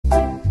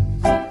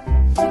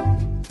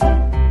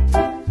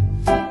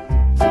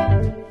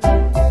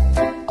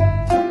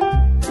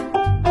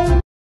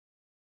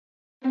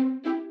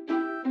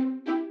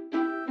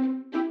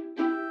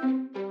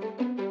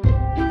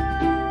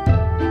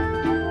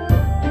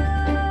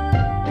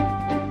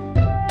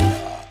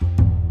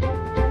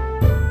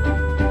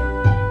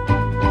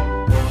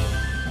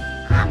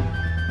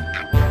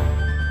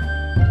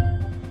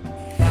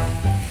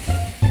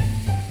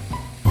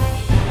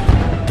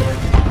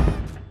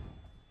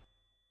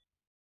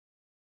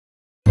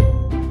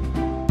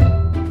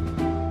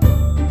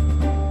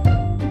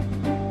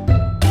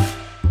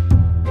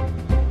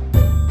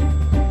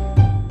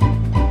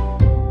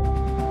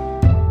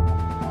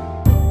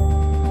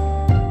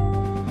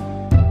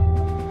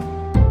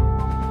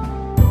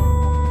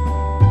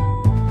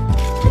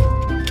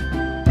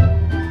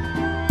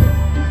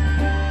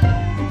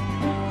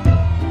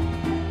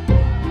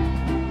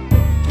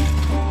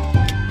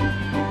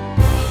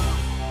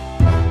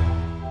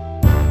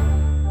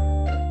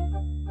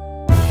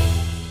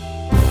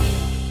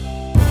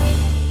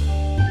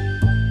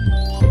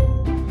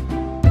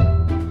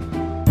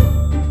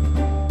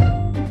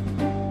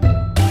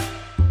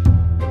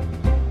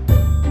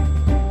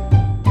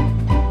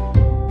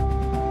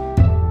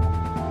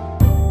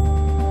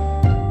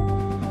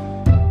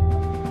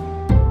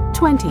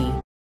20.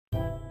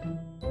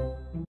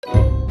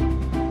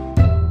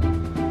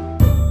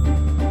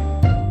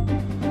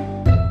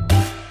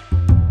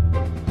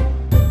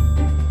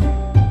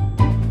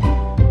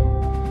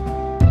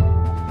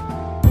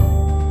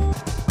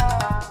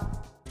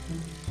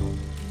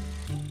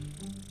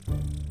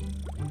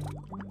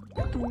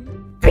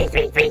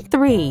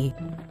 3.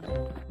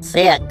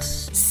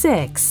 6.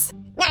 6.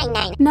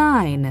 9.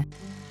 9.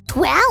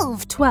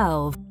 12.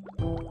 12.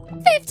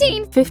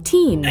 15.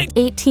 15.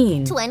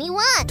 18.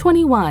 21.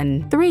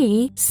 21.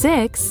 3,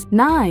 6,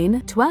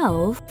 9,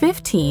 12,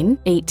 15,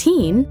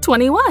 18,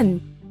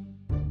 21.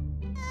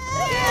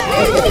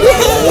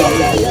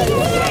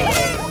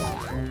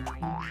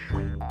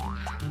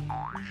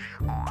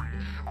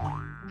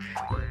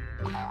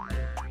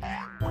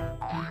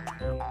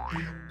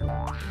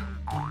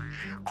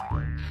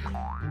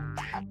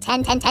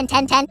 10.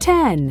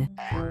 10.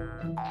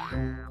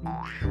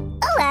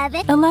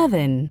 11.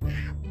 11.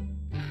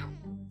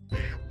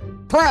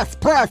 Plus.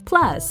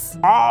 Plus.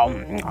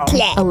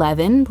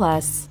 11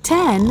 plus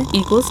 10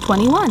 equals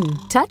 21.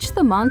 Touch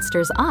the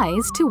monster's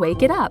eyes to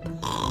wake it up.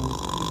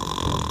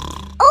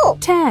 Oh.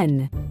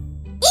 10.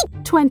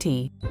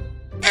 20.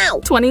 Ow.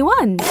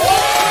 21.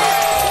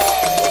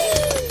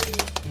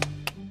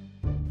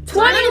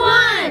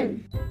 21.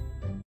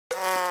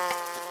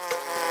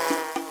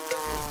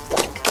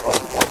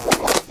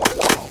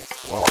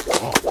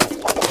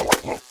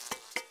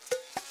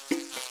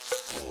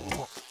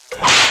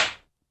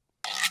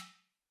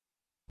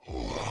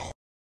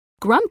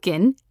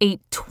 Grumpkin ate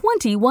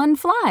 21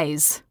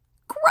 flies.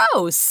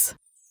 Gross!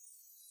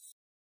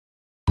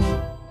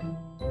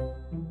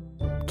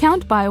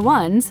 Count by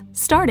ones,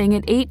 starting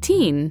at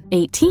 18.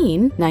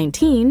 18,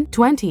 19,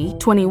 20,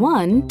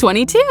 21,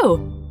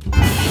 22.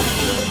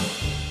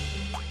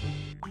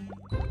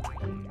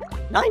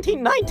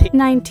 19.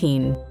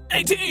 19.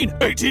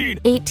 18.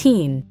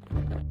 18.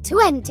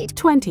 20.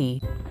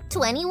 20.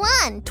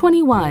 21.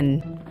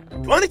 21.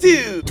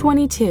 22.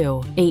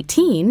 22.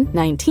 18,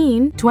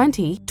 19,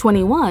 20,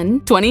 21,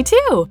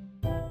 22.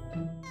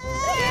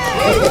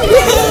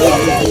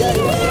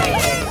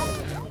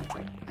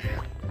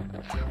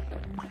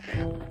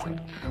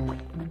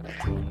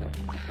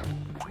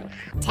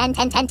 10.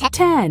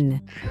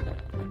 10.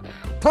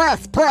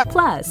 Plus.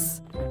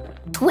 Plus.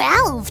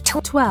 12.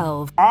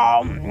 12.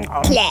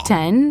 10.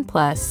 10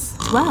 plus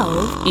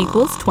 12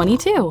 equals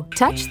 22.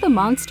 Touch the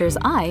monster's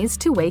eyes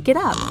to wake it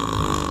up.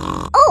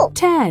 Oh.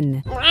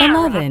 10.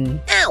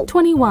 11. Ow.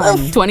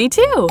 21.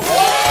 22.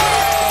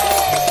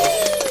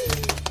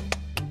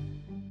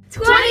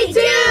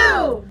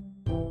 22.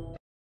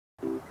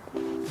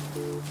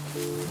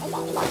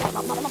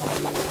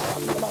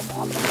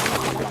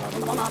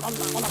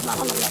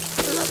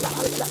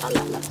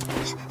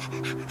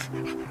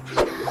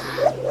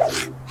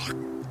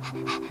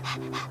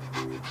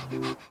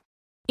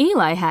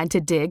 Eli had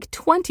to dig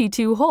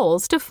 22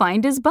 holes to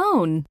find his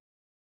bone.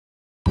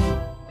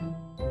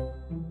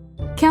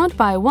 Count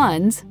by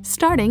ones,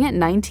 starting at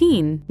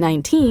 19.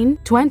 19,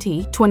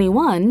 20,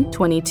 21,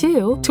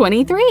 22,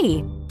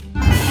 23.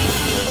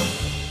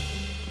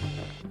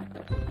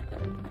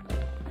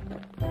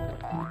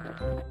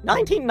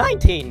 19.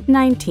 19.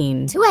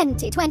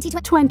 20. 20.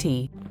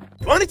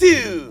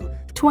 22.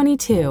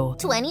 22.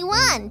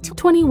 21.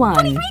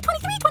 21.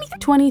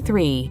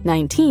 23.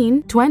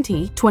 19,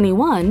 20,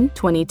 21,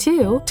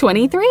 22,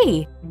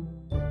 23.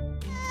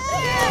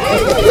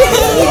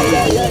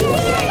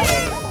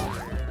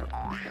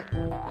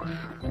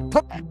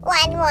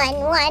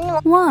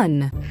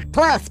 1.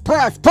 Plus.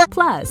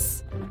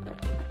 Plus.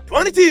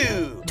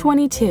 22.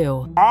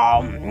 22.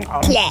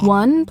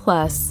 1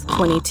 plus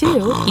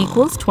 22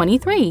 equals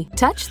 23.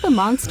 Touch the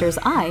monster's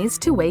eyes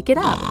to wake it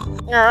up.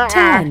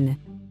 10.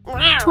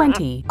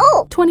 20.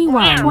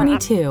 21.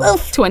 22.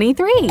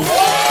 23.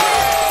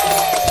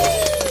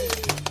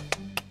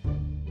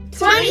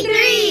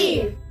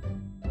 23.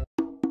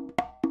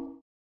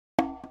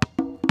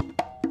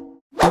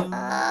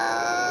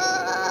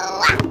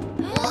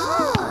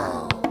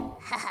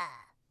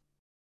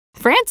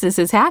 Francis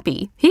is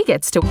happy. He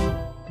gets to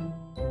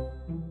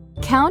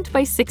count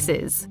by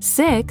sixes.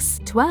 6,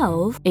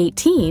 12,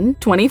 18,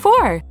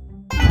 24.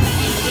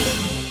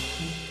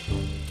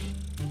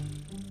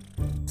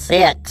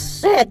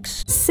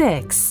 6.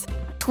 6.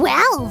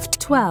 12.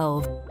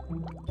 12.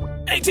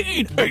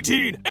 18.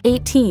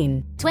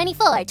 18.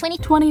 24.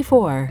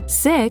 24.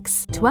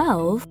 6,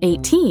 12,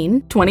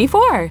 18,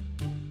 24.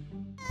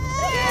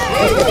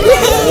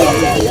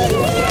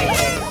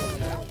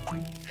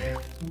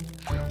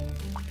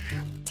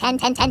 10.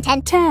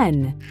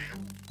 10.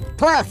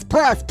 Plus.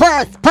 Plus.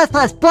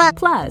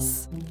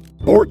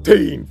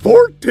 14.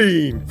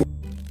 14.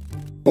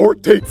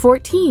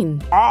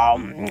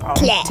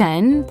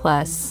 10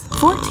 plus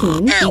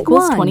 14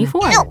 equals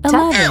 24.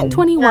 11,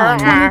 21,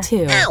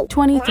 22,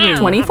 23,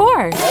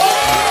 24.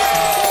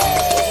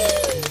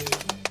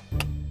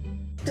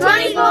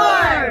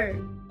 24.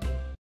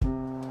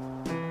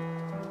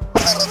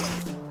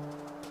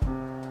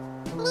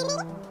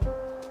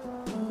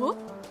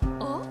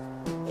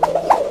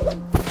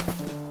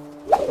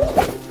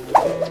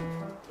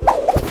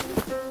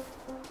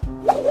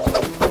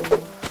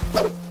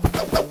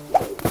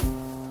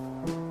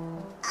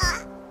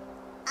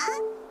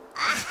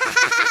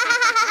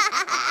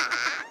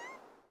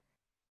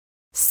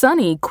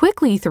 Sunny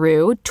quickly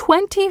threw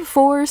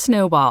 24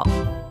 snowballs.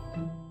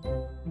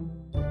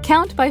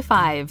 Count by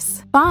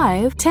fives.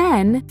 5,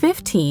 10,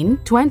 15,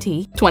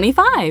 20,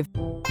 25.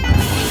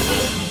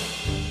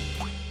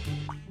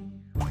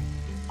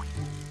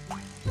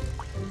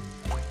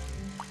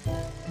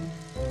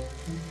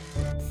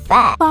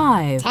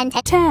 5,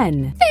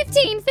 10,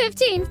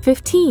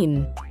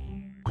 15.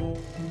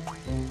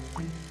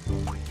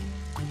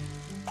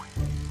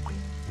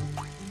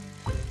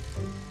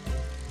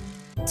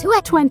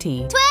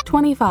 20,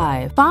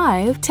 25.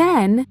 5,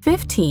 10,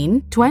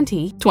 15,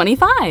 20,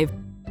 25.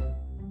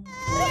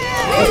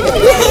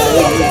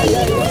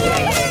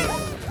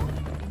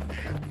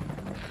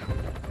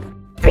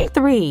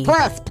 3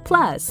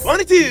 plus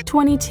 22.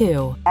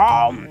 22.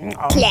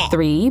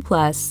 3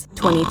 plus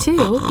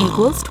 22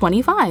 equals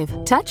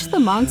 25. Touch the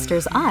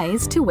monster's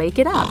eyes to wake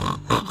it up.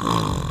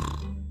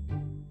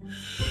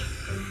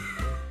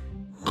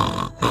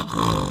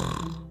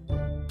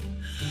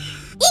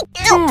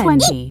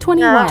 20,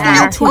 21,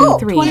 22,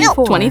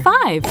 23,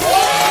 25.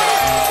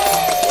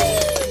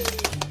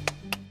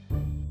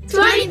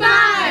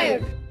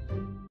 25!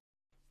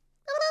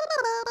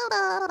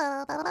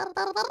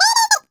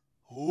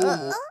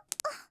 Oh.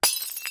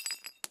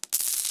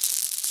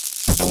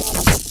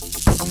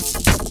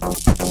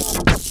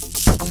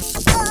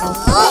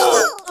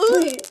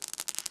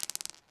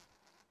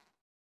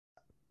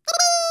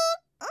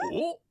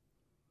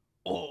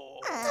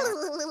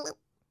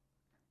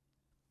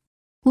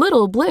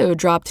 Little Blue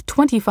dropped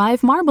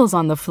 25 marbles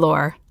on the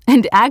floor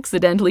and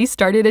accidentally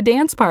started a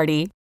dance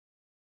party.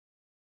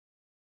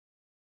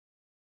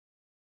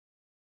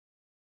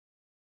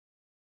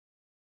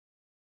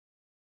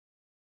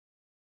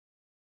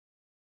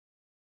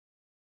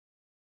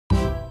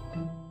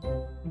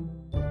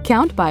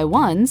 Count by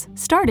ones,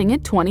 starting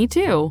at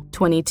 22.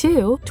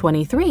 22,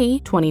 23,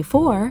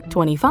 24,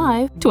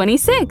 25,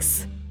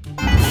 26.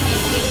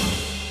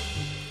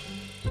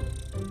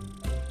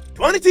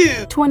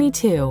 22.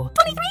 22,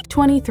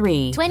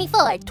 23,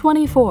 24,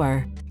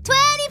 24,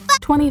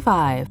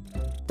 25,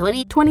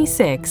 25,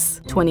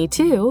 26,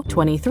 22,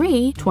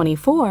 23,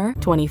 24,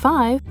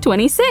 25,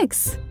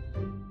 26.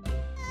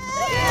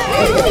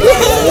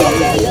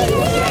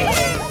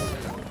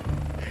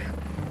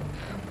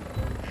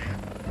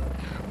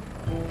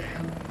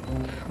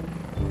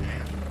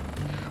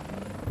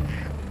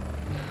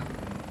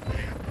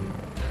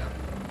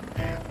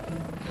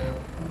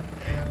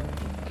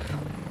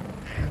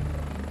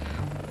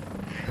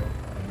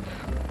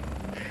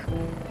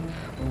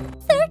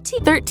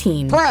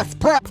 13 Plus.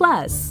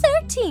 plus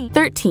 13,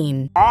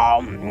 13.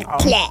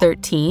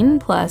 13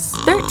 plus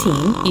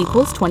 13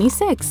 equals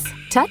 26.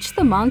 Touch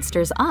the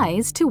monster's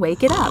eyes to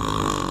wake it up.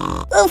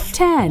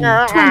 10,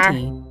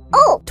 20,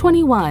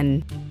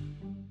 21,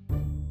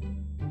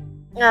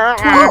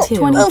 22,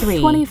 23,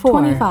 24,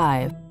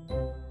 25.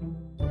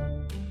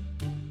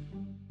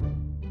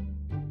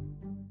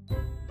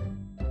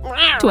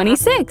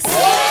 26.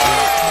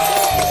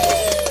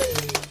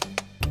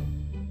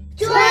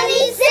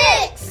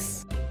 26!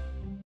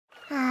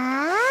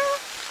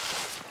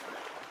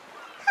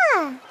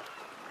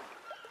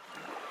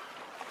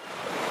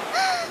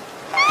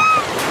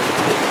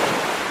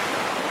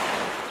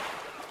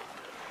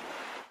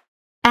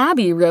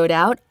 Abby wrote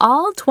out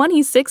all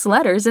 26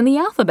 letters in the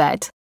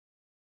alphabet.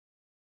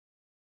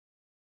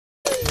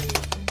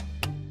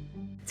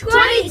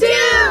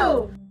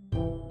 22!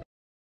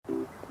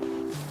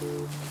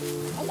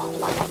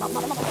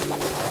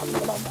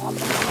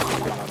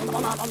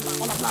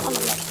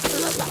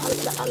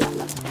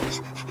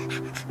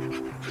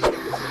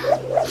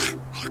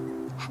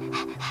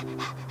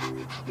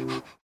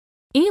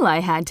 Eli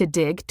had to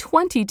dig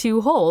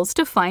 22 holes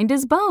to find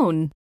his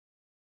bone.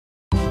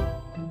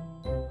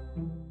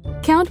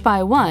 Count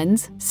by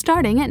ones,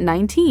 starting at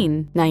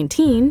 19.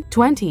 19,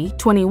 20,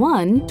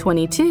 21,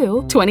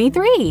 22,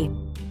 23.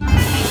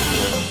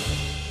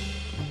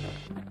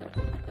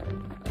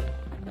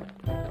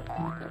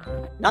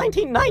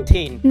 19.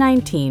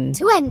 19,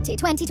 20,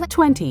 20,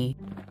 20,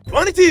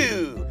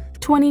 22.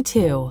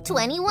 22,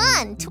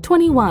 21,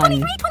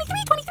 21,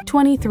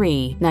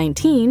 23,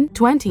 19,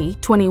 20,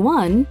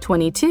 21,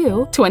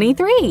 22,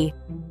 23.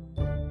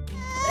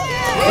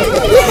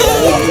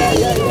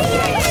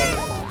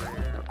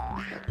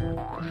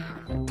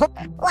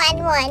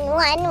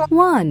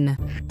 1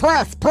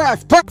 Plus.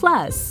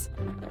 plus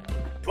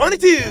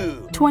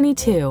 22.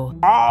 22.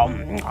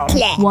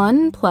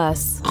 1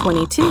 plus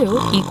 22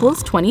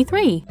 equals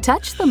 23.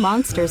 Touch the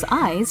monster's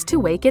eyes to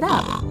wake it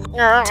up.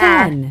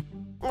 10,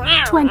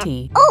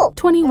 20,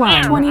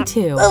 21,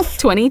 22,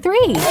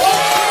 23.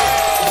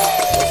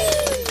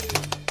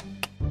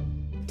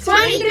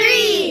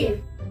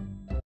 23!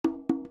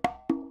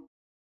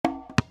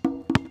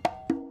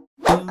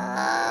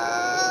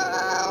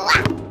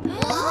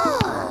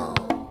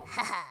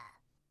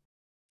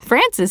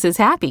 Francis is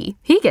happy.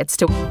 He gets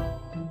to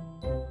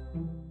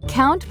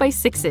count by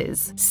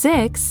sixes.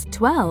 6,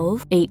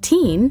 12,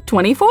 18,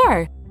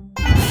 24.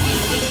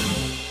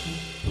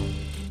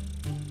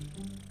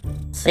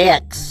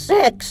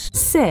 6.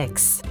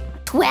 6,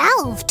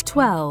 12.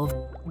 12.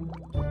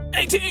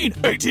 18.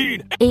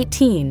 18.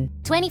 18.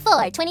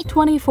 24.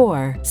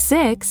 24.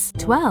 6,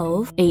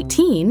 12,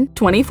 18,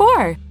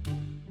 24.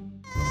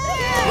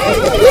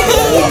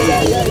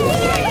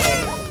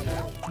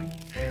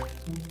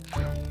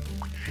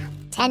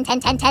 10. 10.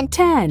 10. 10.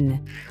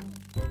 10.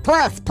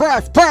 Plus.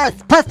 Plus.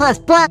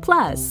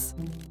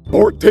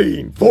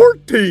 14.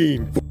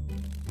 14.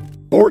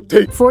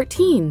 14.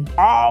 14.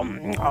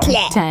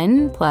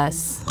 10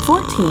 plus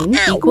 14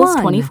 equals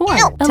 24.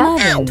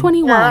 11,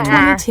 21,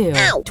 22,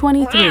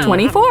 23,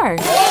 24.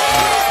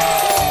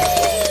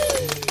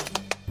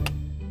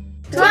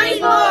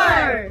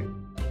 24.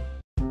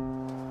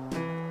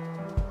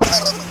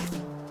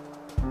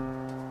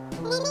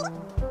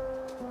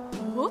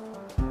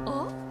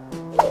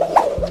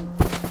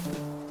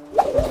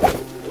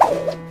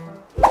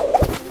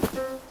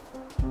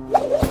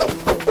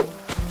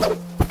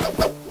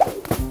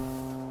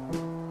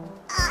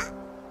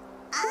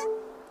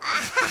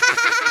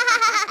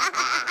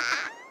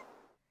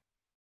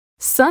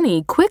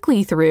 Sunny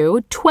quickly threw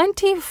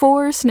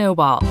 24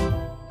 snowballs.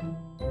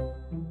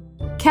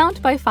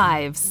 Count by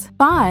fives.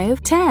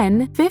 5,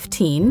 10,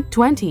 15,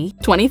 20,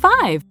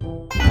 25.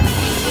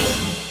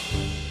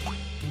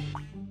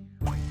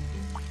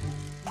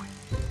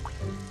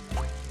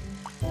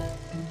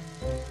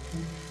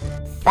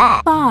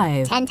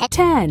 5, 10.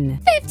 10,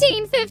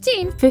 15.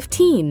 15.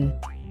 15.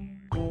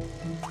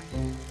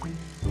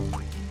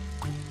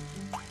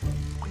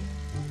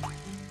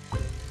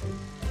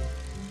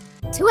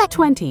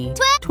 20,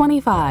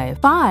 25,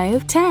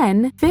 5,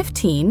 10,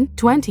 15,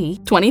 20,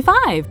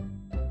 25.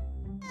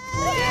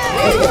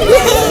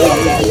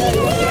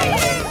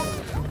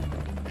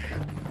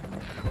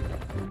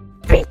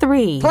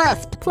 3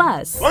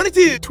 plus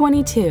 22.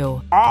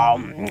 22.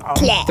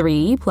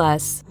 3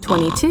 plus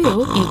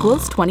 22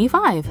 equals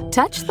 25.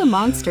 Touch the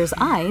monster's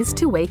eyes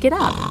to wake it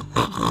up.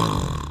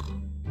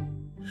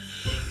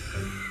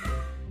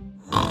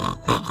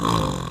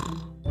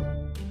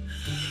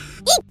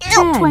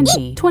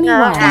 20,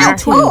 21,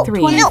 23,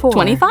 24,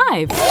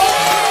 25.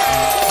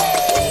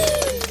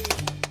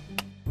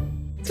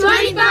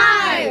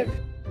 25.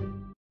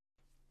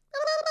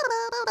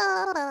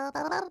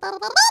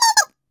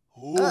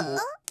 Ooh.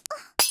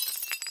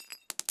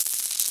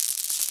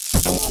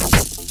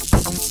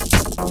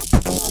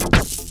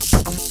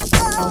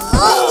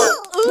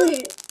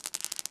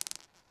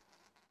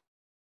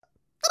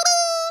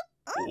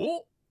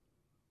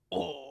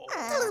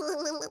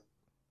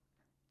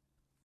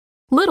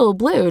 Little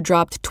Blue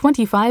dropped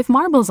 25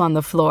 marbles on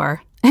the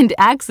floor and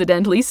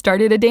accidentally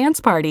started a dance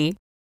party.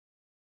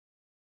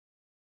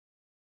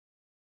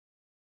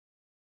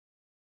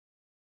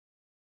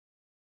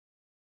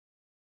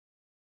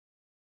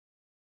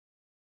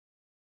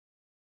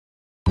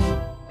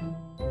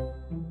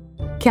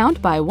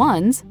 Count by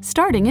ones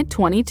starting at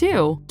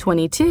 22,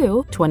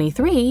 22,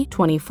 23,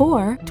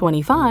 24,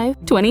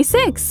 25,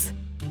 26.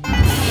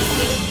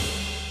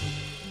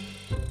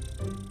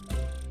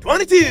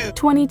 22.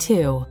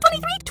 22,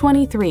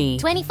 23,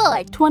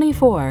 24.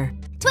 24,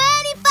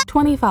 25.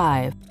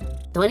 25,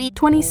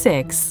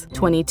 26,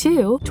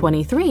 22,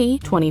 23,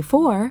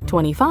 24,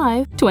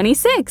 25,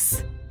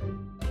 26.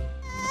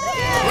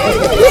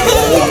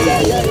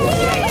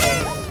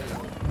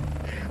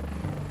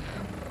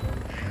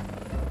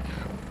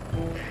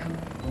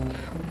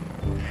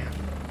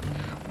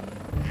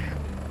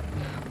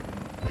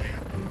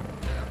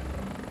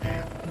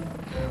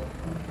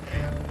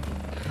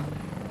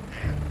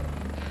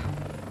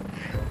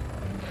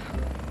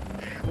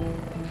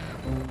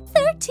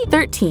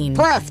 13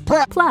 plus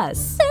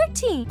plus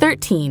 13.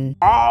 13.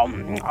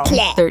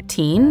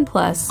 13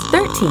 plus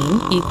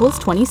 13 equals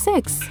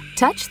 26.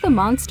 Touch the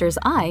monster's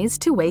eyes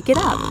to wake it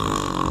up.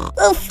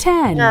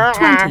 10,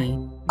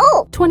 20,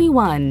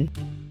 21,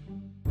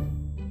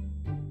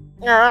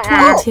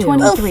 22,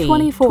 23,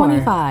 24,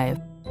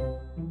 25.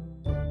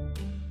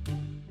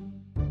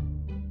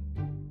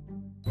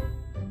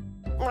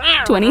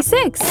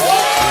 26.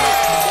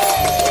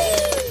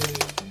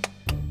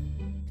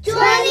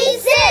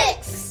 26.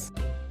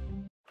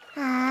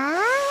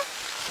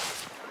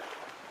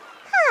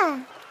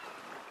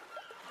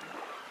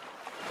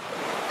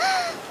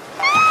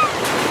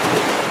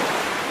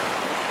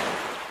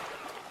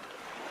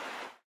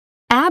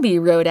 Abby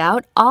wrote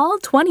out all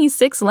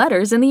 26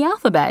 letters in the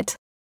alphabet.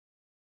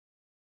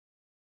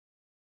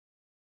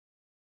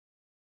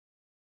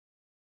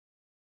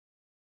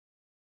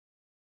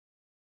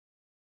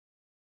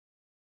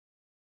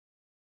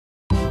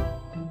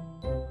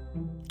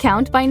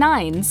 Count by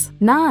nines.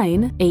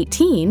 9,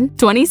 18,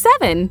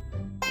 27.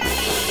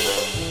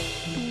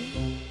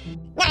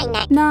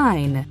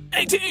 9,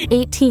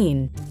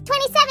 18,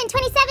 27.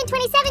 27.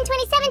 27.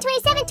 27.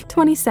 27.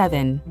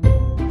 27.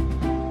 28.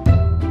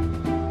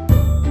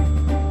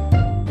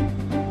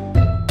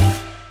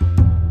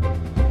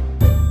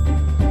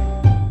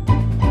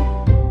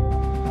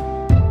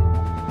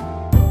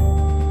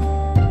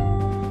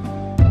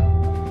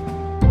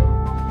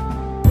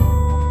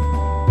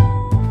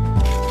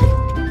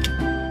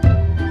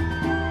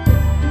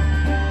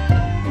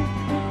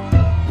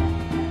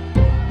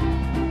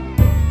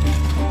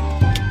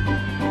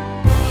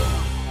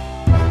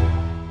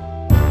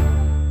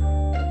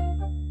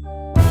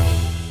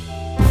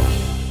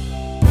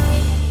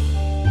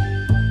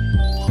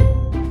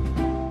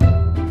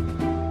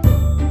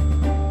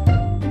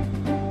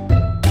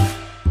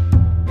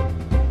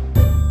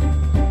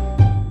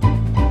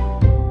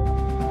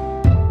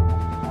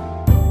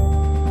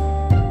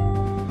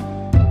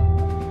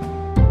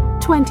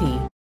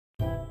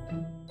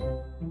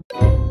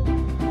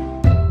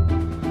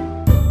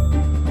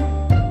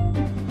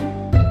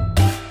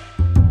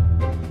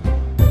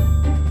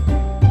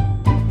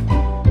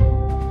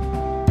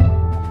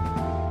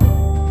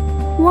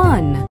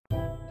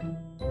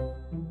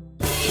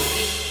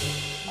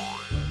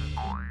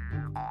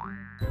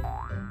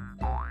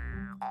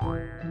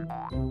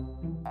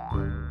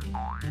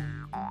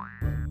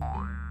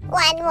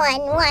 One.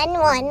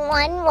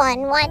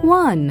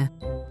 1.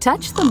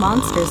 Touch the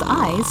monster's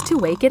eyes to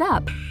wake it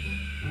up.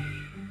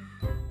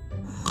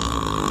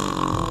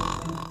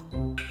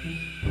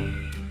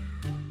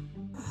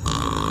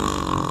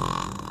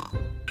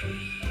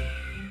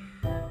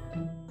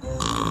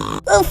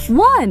 Oof.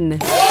 1.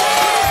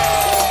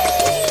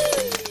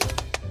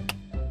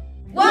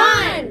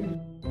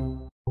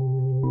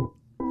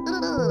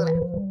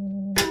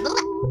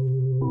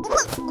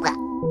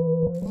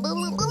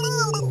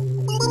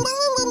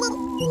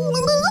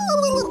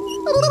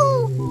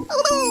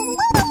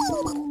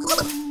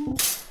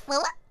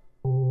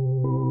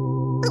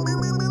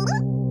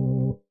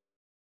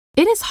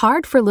 It is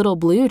hard for Little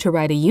Blue to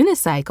ride a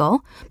unicycle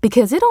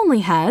because it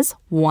only has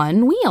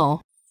one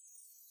wheel.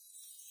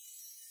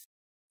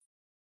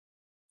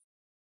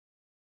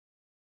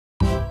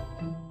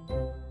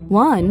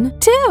 1,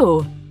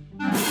 2.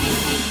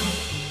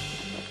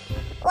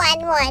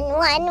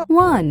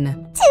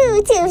 1.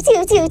 Two.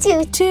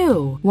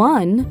 2.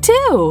 1,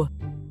 2.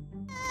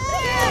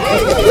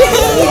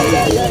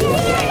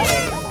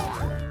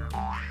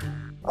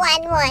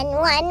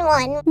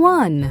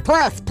 1.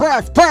 Plus.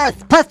 Plus.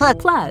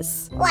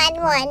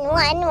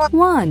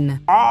 1.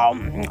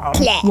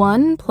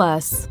 1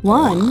 plus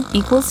 1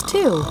 equals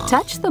 2.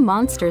 Touch the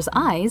monster's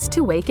eyes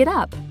to wake it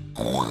up.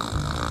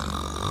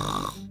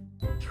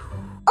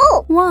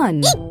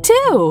 1,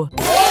 2.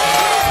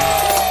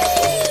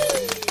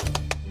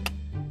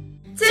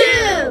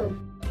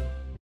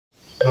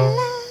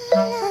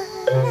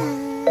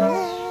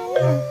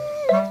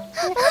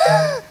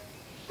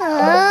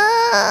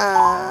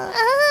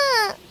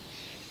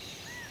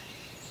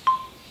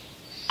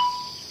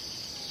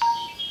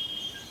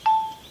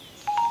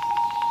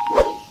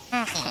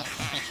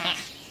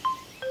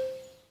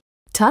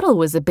 Tuttle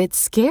was a bit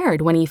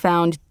scared when he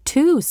found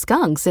 2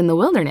 skunks in the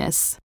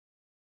wilderness.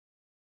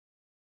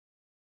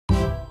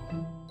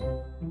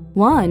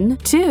 1,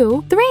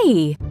 2,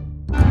 3.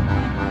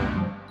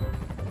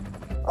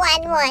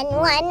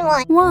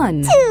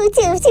 1.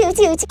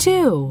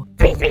 2.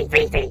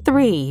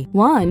 3.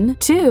 1,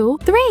 2,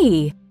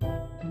 3.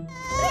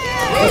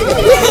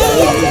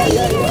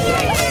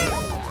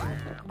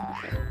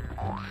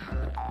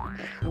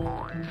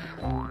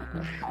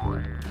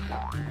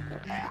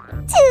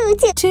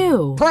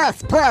 2.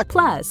 Plus.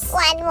 Plus.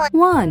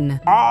 1.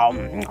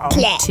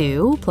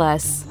 2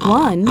 plus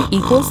 1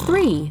 equals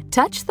 3.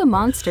 Touch the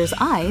monster's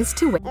eyes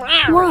to wake.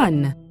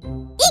 1,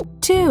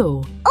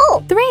 2,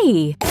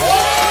 3.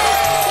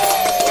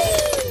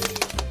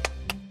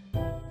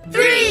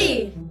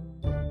 3.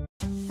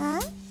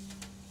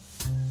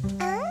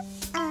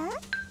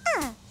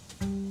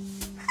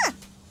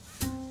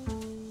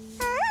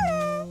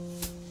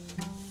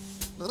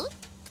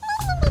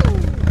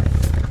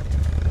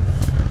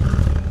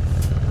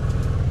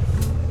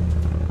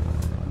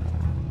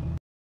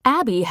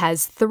 Abby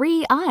has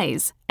 3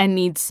 eyes and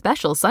needs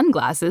special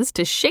sunglasses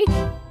to shape.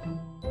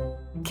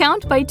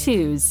 Count by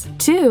 2s.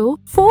 2,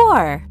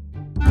 4.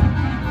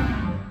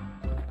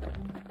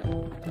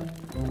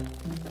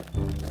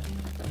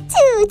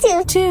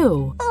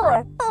 2.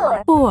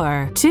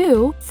 4.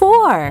 2,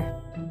 4.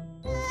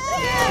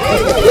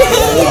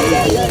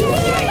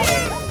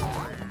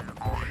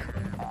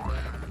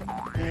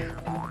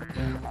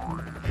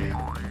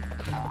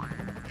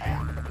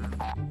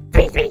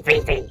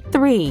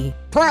 3.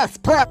 Plus.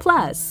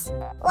 Plus.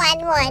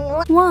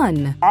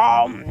 1.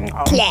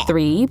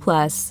 3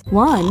 plus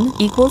 1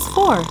 equals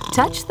 4.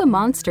 Touch the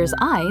monster's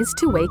eyes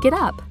to wake it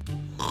up.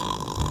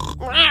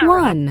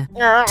 1,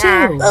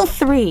 2,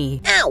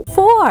 3,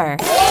 4.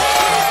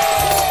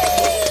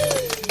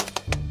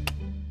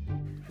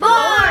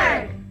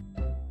 4.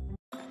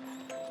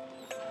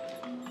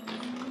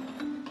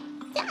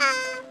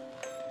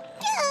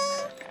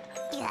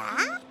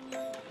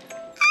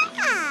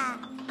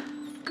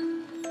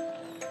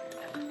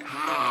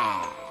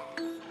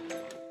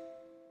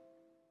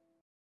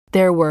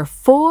 There were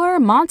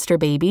 4 monster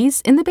babies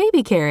in the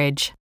baby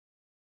carriage.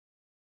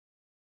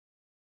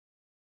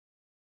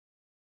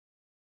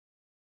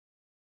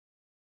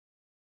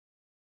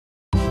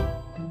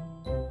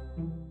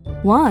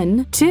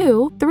 One,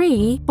 2,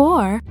 3,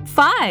 4,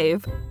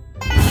 5.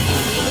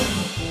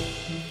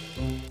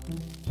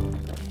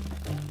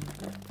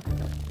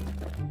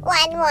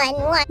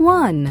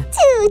 1,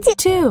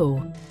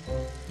 2,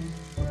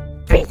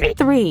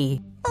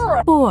 3,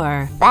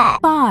 4,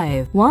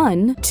 5.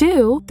 1,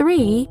 2,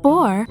 3,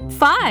 4,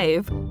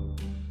 5.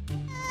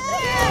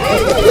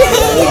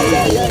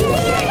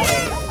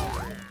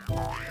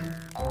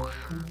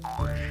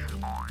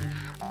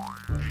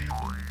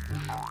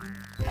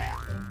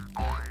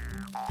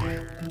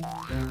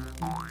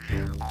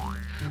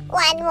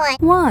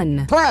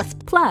 1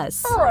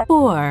 plus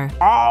 4.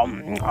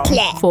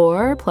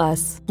 4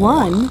 plus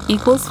 1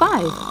 equals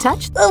 5.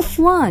 Touch.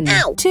 1,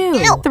 2,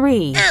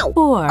 3,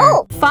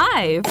 4,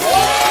 5. 5.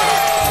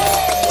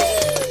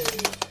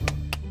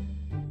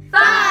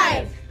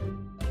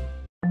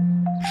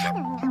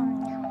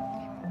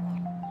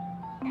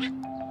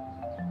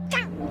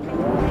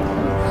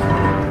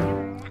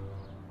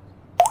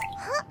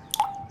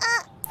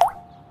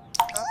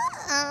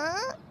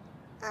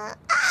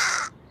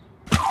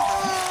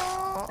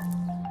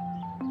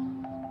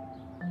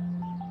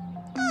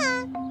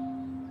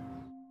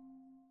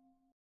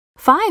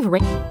 5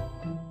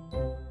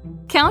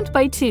 Count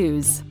by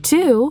twos.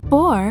 2,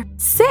 4,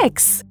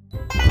 6.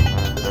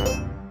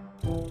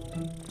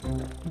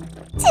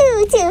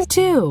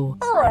 2,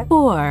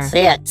 4,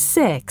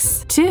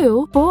 6.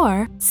 2,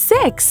 4,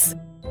 6.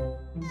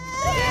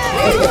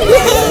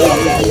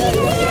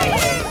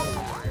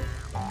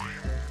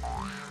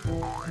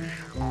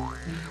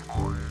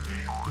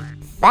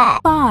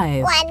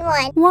 5.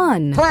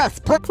 1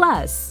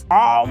 plus.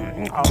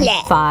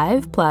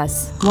 5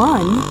 plus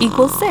 1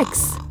 equals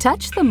 6.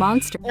 Touch the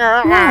monster.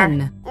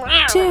 1,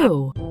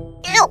 2,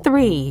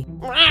 3,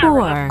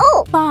 4,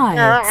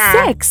 5,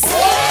 6.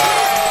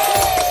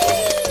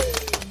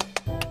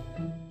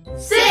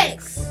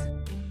 6.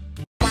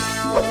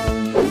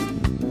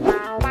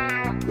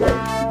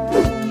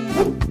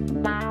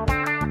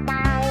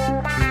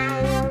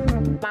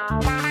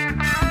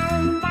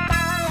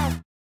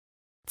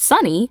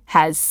 Sunny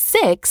has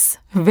 6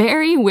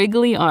 very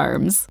wiggly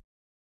arms.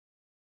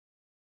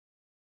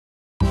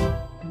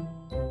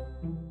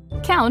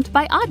 Count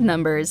by odd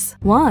numbers.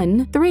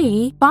 1,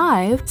 3,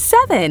 5,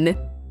 7.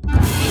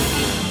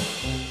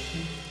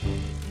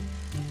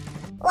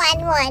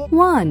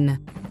 1,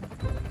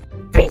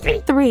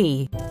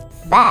 3,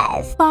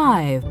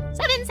 5,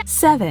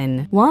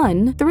 7.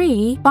 1,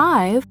 3,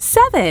 5,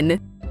 7.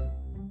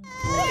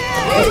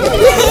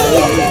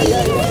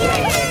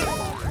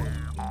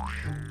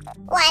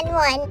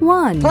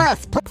 1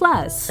 plus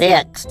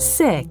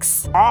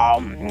 6.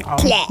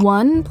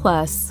 1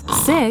 plus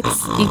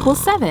 6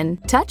 equals 7.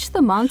 Touch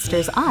the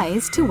monster's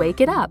eyes to wake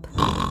it up.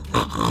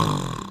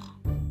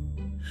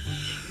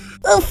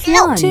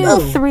 1,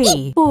 2,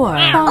 3, 4,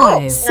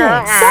 5,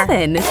 6,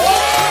 7.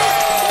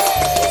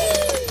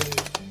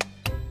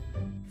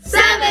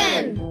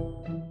 7.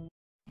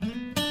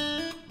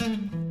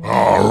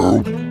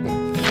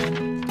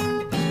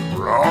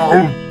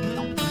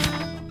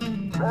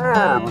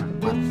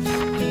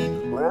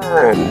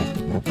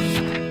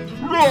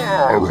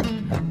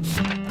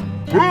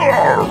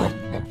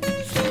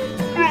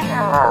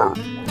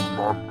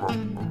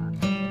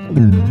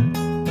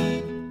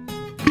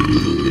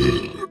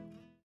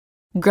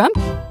 Grump.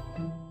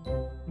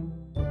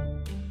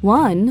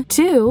 1,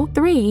 2,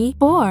 3,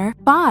 4,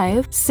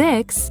 5,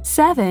 6,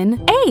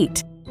 7,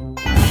 8.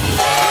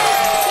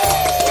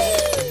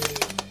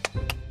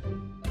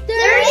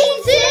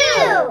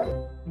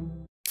 32.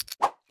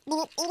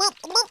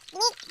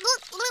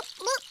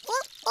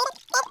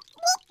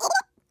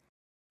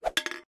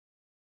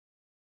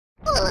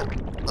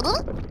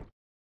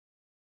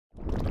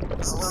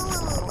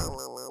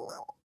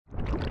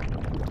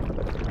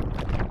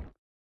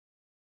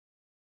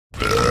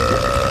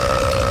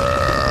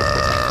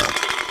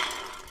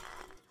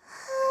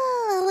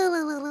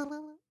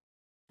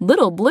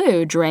 Little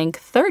Blue drank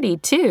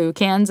 32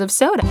 cans of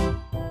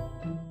soda.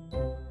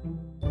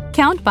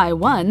 Count by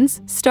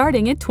ones,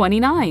 starting at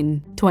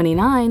 29.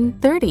 29,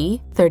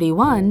 30,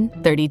 31,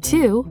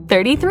 32,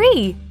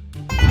 33.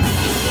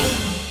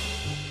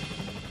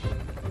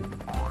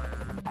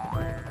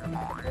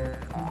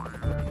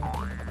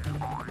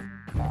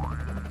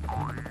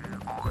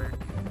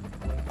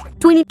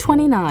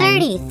 29,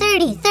 30,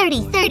 30,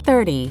 30, 30,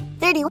 30,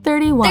 30,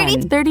 31,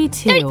 30,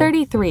 32,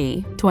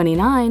 33,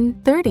 29,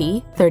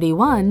 30,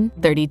 31,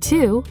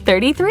 32,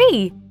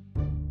 33.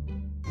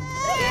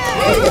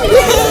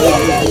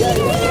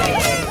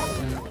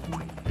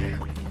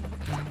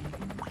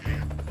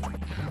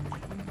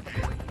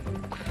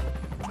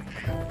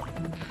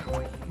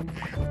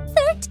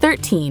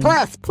 13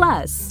 plus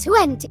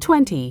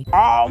 20.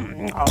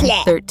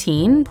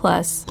 13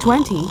 plus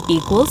 20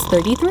 equals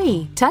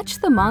 33.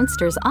 Touch the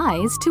monster's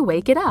eyes to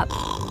wake it up.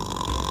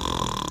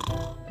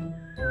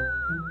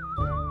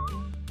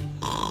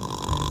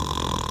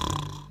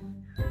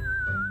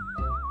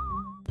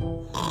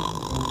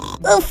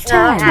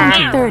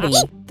 10, 30,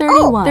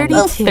 31,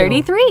 32,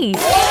 33. 33.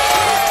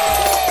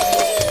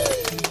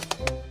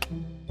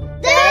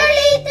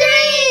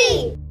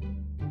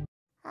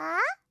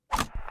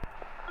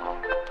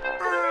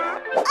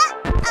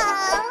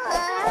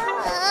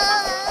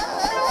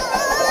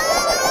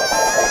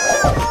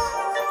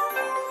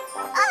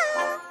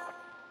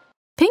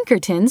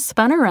 Pinkerton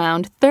spun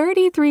around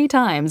 33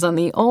 times on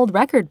the old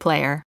record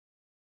player.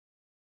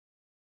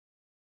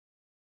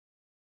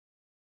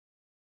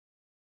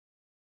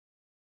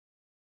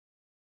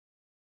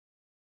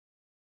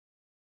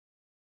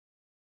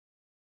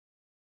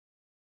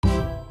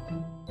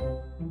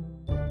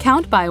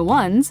 Count by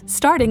ones,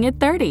 starting at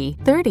 30.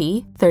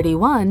 30,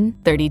 31,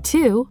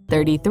 32,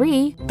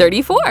 33,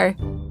 34.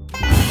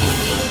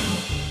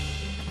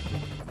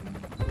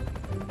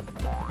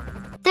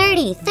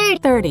 30, 30,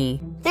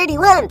 30,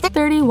 31,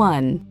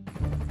 31,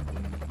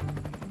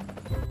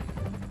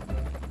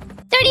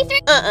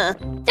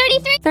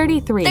 33, 33,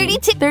 33,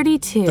 32,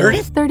 32,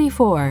 30,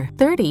 34,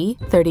 30,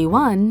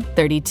 31,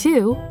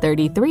 32,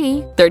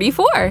 33,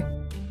 34.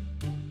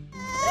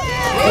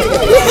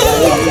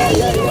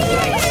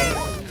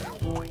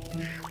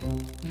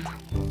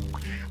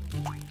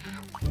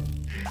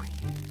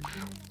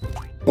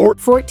 4,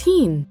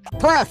 14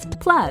 Plus.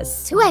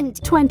 plus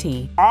 20.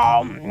 20.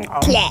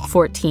 Plus.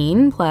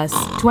 14 plus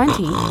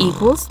 20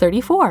 equals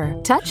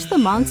 34. Touch the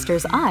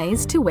monster's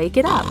eyes to wake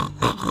it up.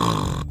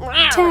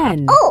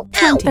 10,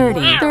 20,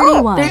 30,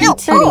 31,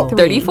 32,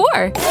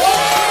 34. 34.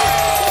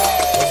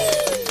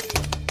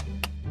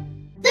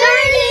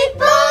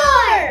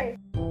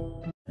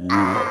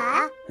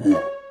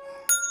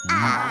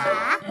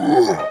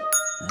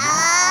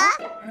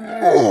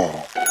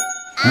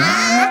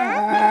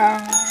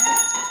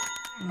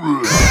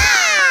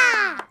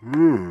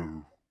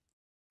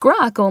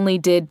 Grok only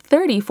did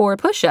 34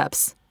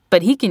 push-ups,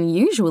 but he can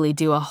usually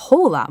do a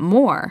whole lot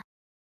more.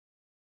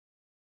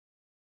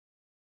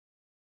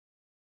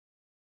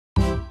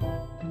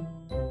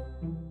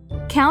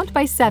 Count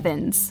by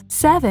sevens.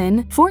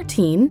 7,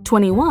 14,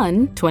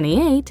 21,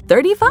 28,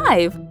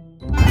 35.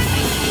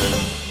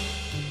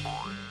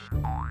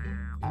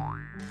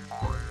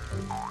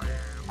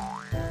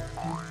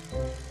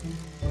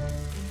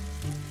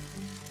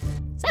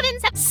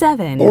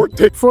 7,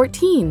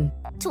 14,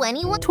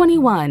 21.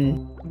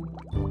 21,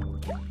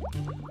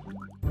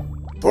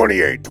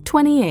 28.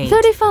 28,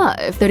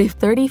 35,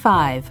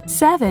 35,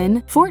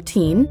 7,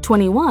 14,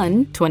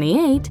 21,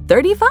 28,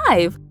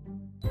 35.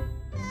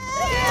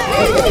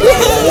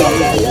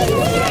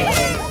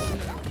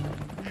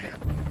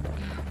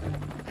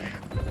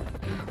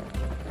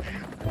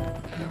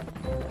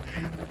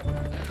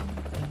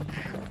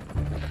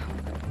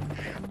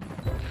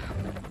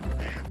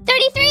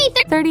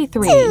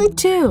 33.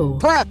 2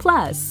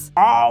 plus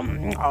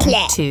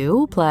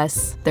 2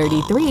 plus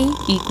 33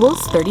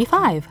 equals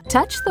 35.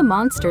 Touch the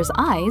monster's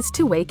eyes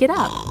to wake it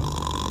up.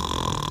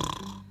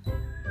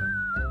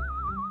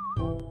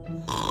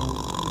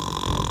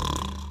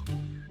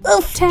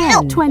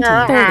 10, 20,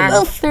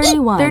 30,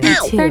 31,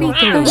 32,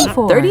 33,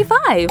 34,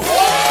 35.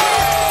 35.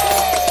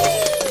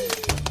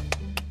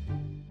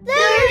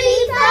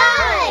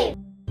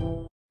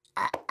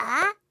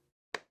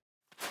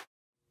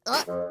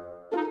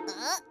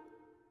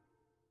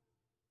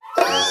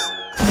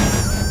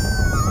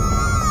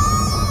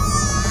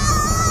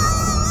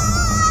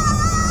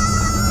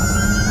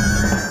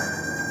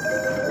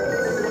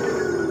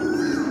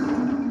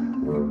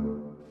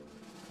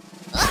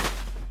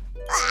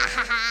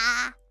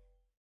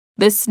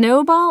 The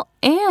snowball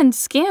and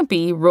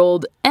Scampy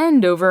rolled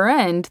end over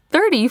end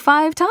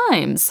 35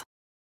 times.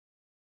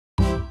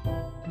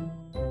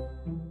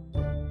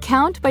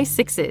 Count by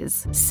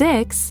sixes.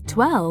 6,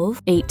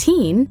 12,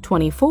 18,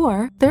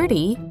 24,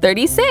 30,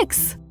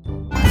 36.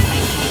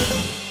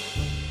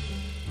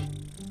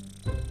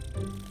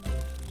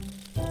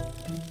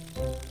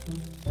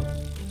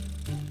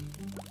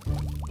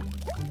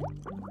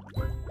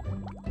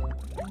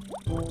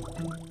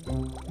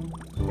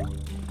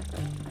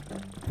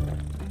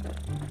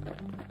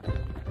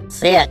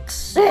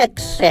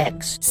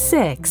 6.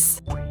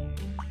 6,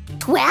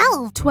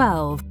 12.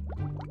 12,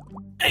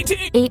 18.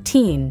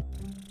 18.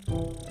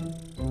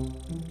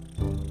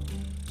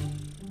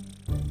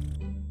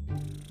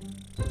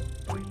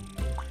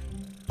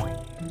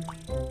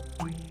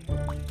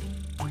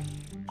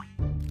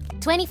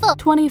 24.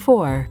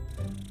 24,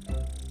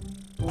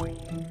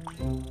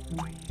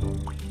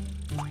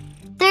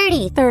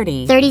 30.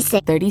 30,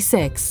 36.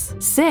 36.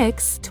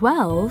 6,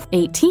 12,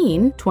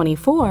 18,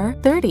 24,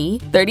 30,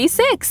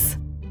 36.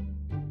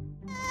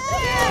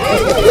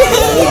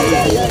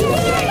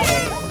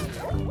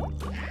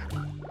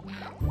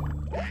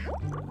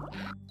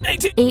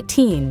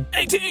 18,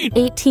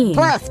 18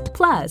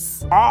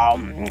 plus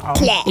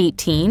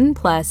 18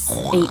 plus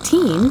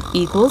 18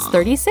 equals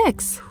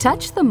 36.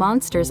 Touch the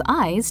monster's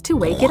eyes to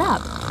wake it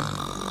up.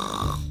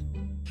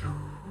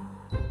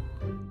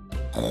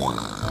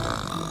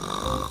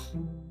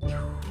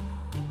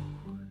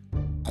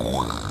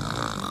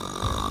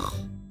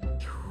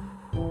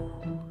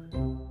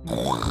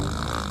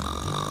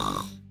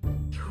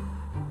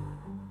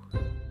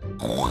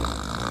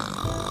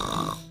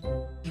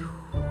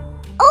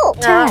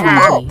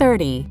 10,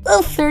 30,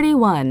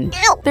 31,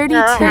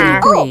 32,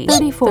 33,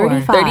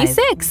 34,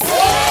 36.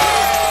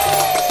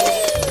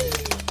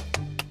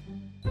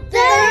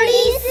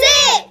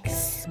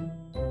 36.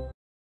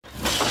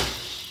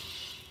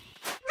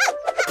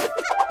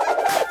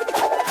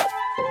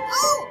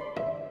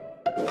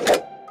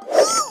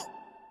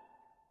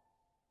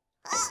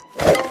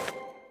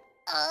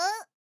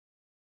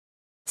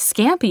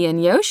 Scampy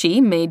and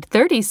Yoshi made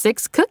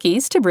 36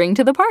 cookies to bring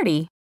to the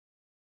party.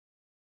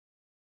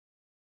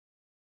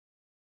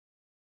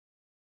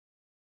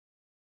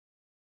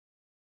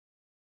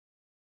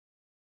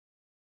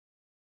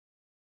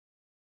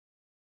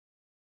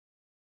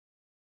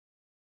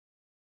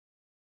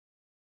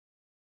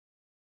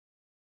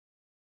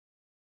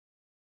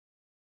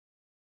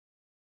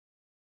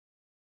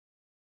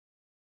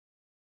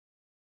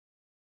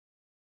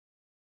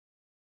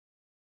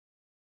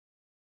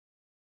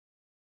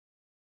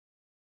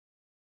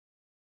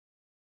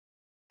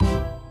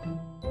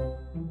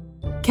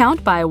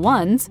 Count by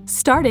ones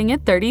starting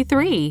at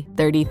 33,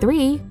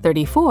 33,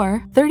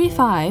 34,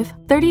 35,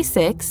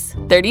 36,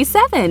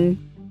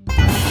 37.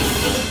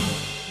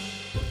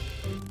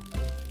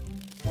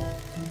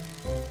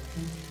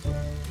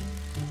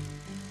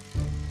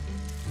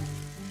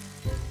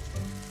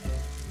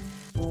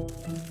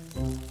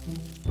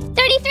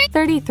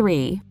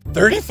 33,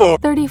 34,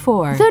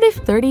 34,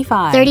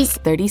 35,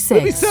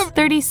 36,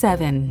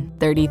 37,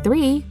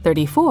 33,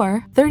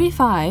 34,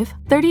 35,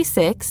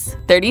 36,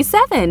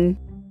 37.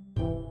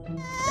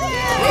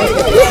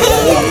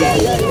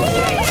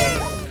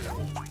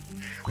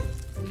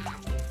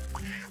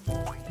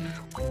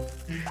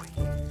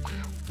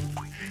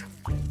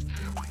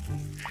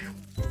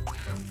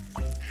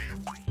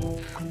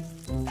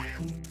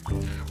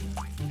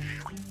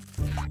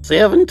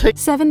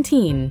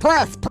 Seventeen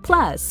plus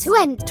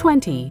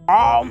 20.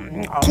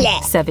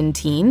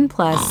 17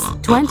 plus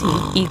 20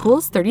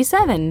 equals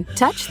 37.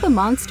 Touch the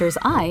monster's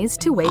eyes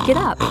to wake it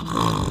up.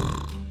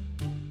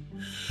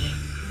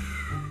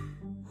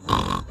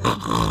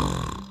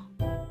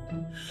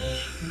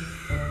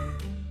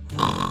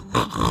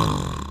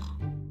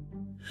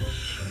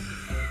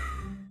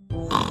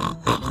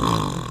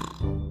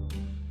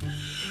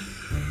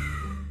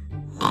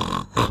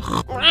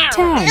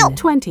 Ten,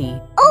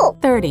 20,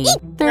 30,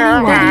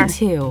 31,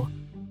 32.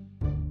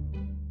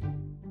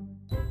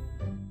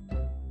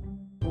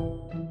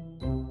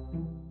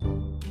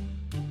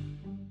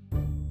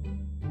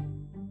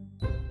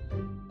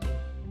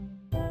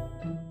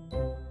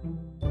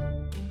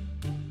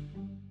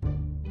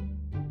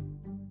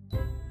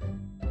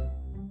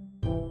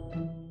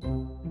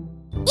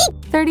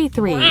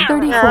 Thirty-three,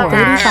 34,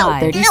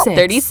 35, 36,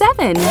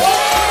 37.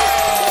 37.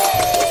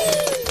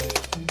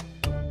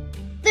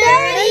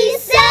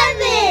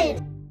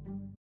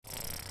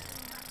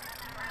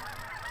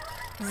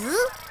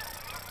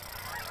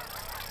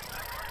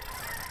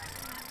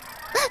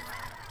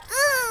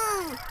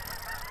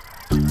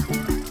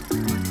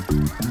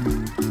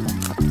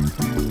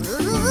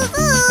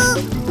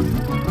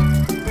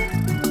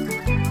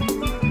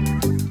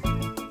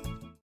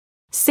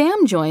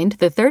 Sam joined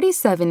the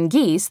 37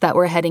 geese that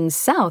were heading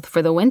south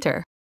for the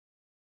winter.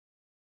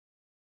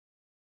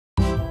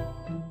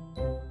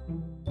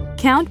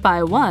 Count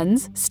by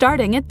ones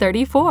starting at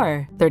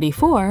 34,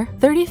 34,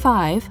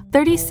 35,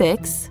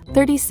 36,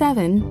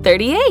 37,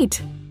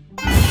 38.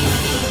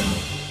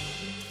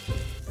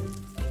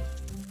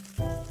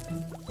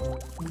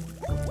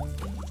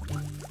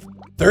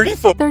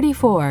 34,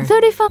 34,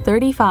 35,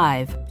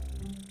 35,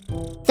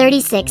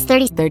 36,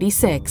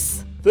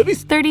 36,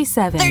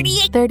 37,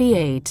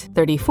 38,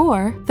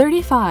 34,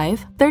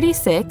 35,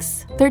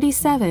 36,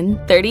 37,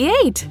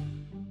 38.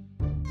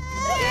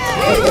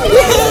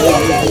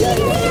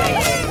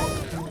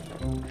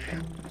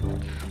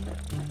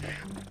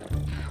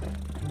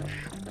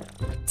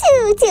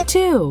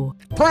 2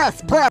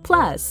 plus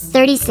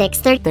 36,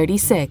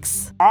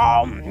 36.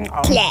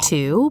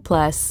 2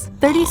 plus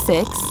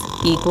 36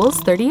 equals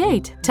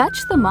 38. Touch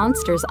the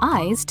monster's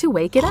eyes to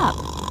wake it up.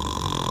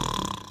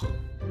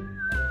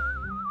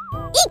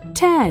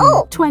 10,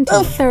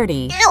 20,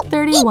 30,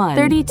 31,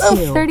 32,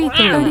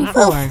 33,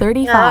 34,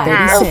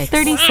 35, 36,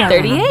 37,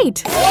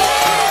 38.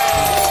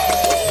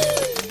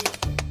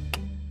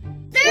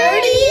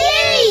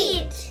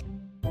 38.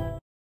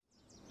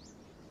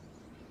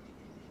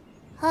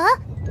 Huh?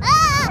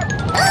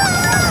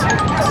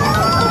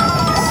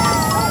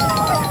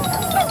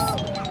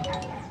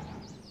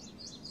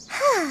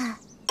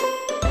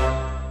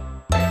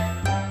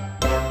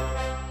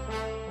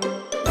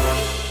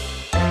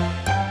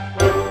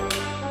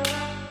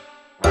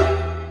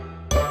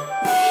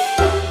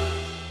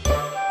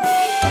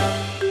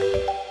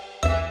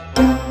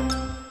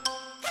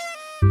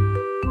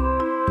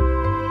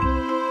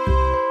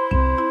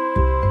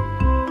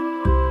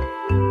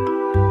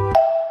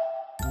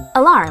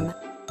 Alarm.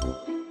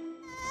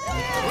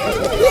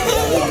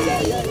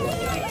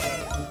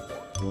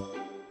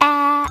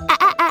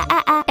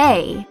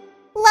 A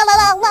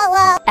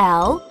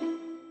L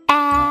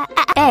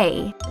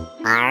A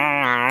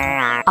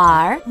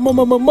R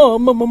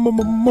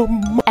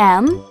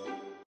M.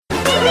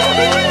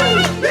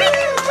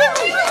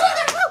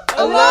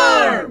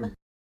 Alarm!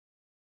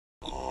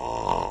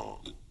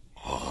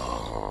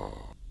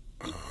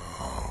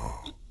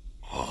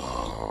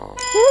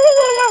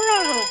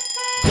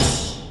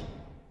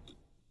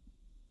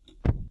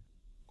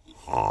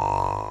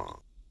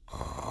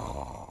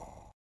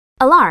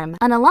 Alarm.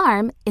 An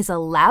alarm is a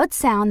loud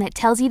sound that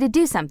tells you to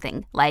do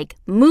something, like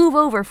move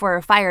over for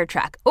a fire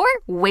truck or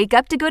wake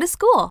up to go to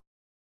school.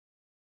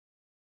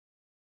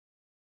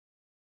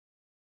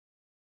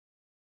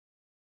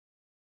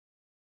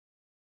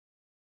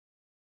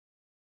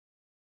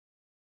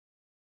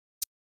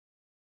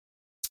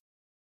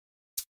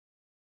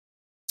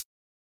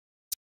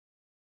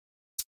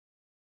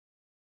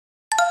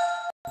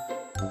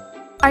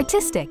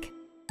 Artistic.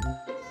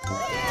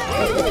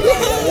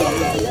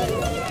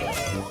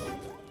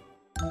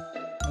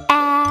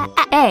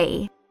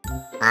 A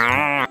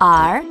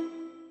R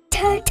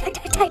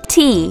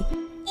T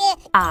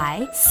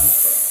I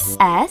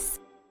S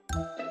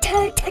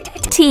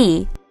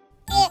T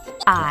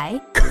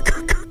I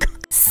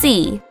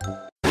C.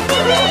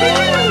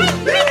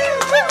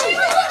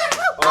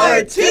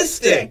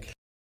 Artistic!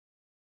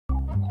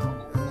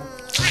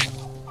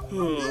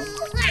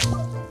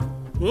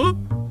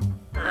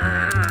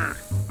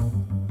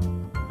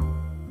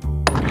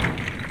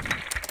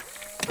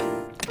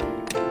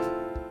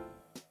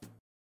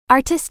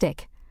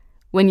 Artistic.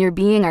 When you're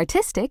being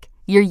artistic,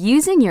 you're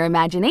using your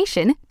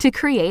imagination to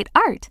create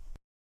art.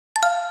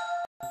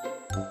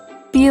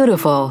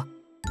 Beautiful.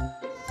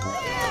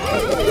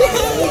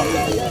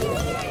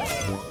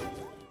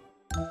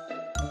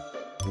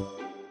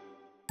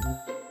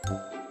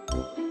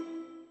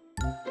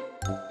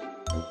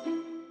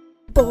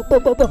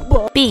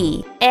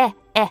 B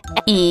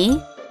E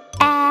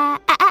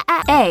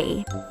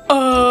A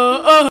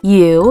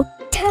U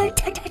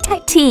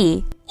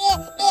T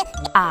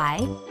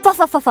I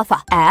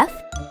F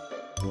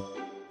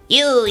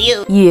U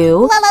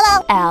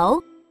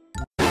L.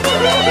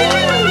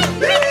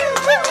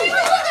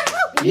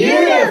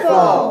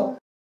 Beautiful.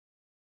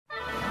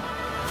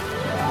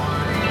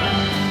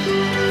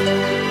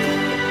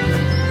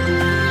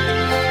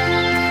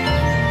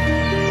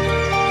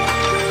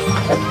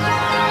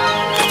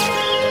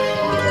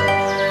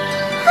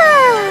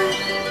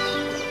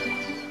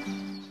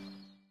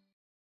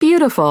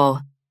 Beautiful.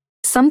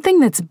 Something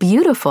that's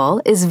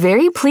beautiful is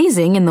very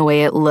pleasing in the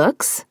way it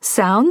looks,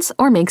 sounds,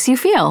 or makes you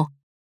feel.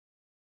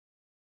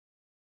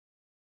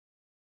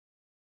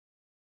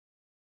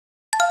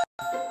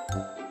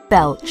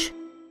 Belch.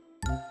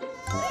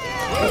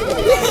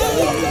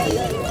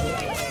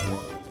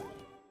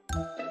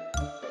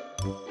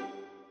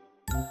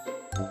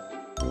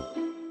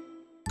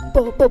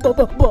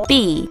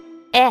 B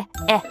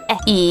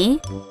E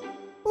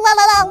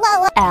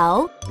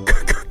L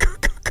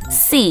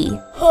C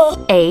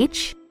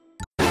H.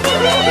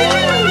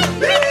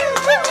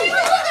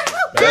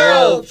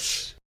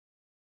 Belch.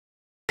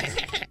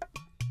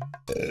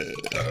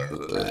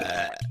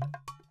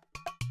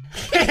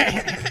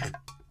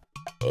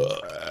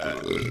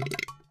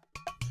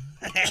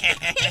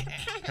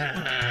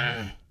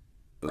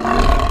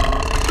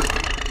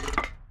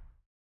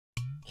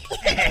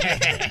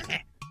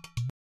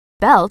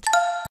 Belt.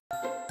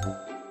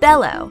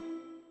 Bellow.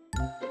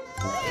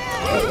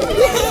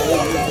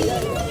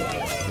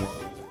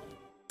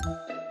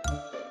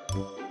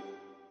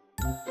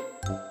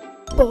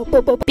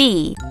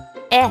 B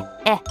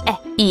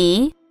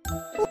E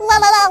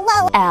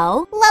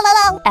L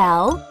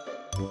L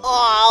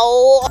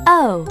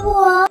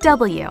O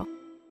W.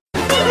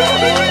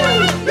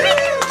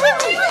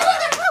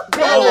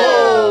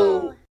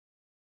 Bellow.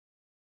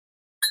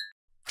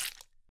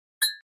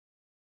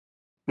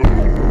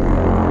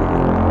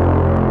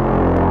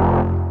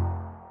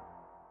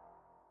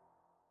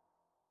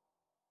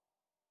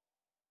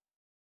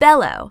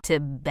 Bellow. To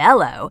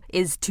bellow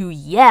is to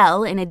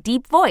yell in a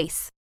deep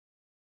voice.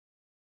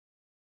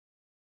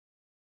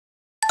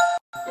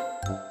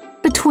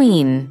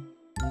 Between.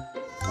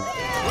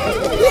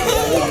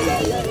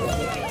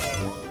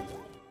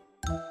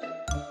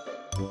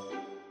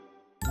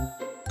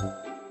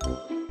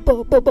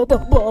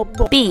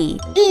 B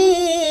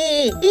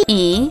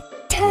E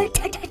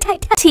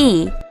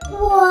T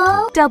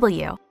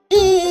W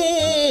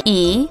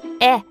E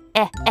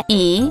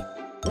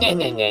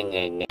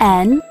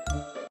N.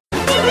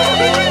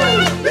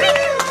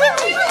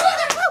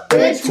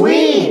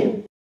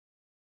 Between.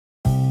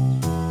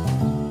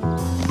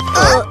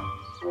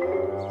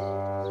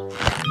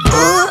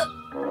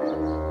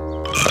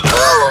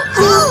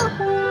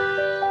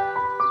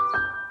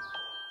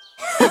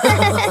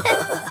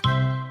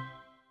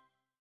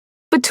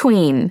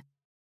 Between.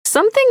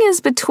 Something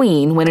is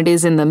between when it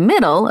is in the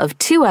middle of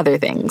two other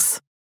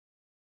things.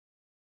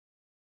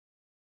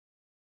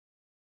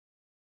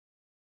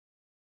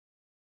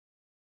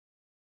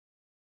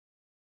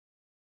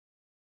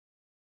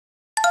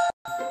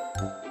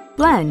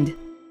 Blend.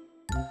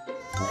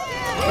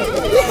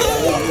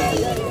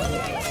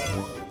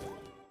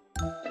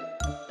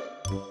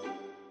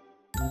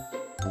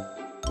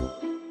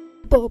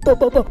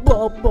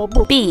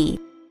 B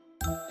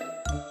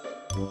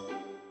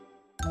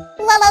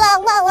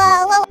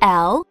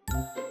L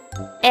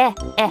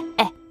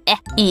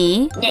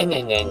E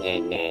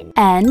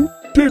N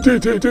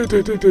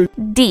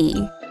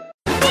D.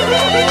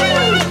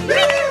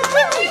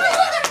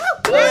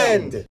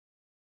 Blend.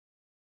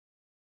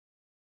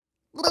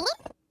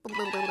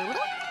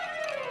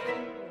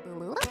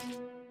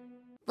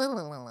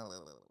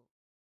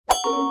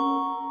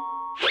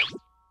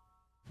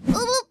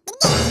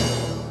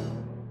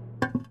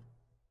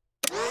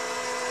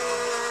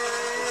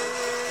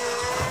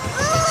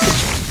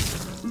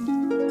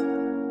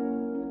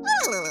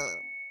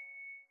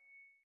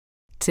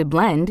 To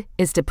blend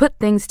is to put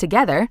things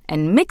together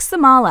and mix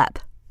them all up.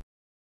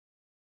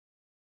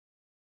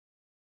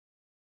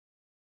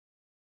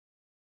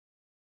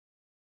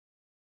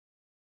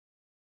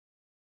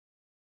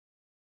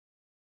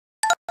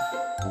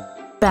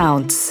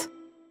 Bounce.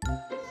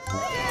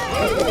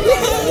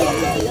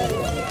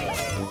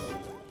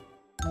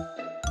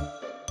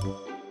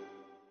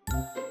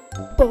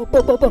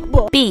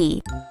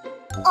 B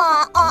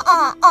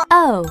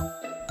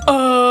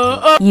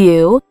O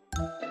U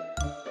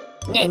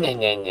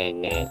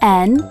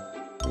N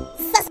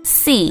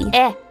C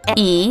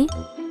E.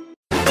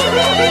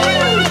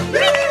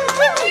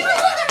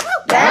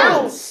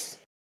 Bounce.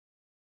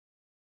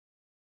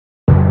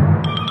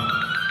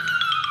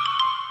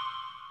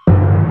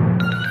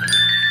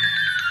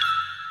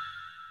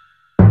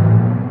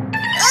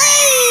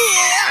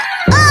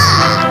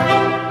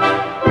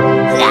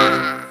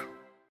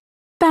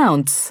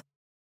 bounce.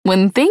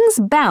 When things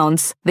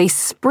bounce, they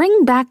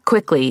spring back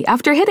quickly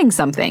after hitting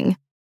something.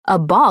 A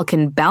ball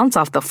can bounce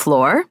off the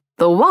floor,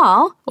 the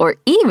wall, or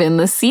even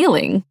the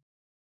ceiling.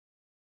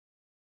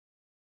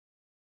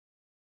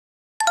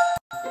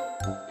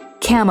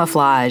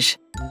 Camouflage.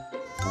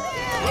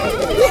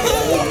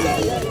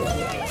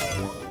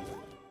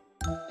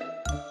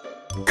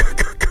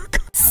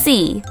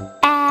 C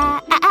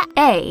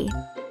A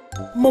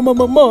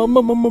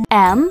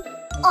M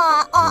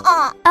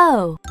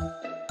O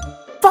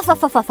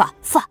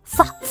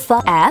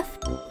F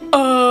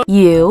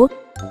U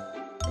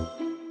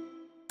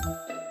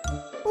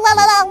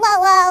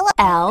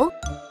L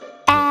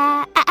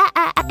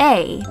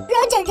A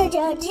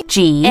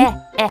G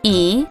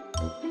E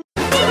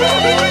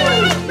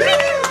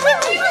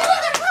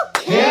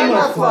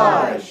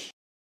Camouflage.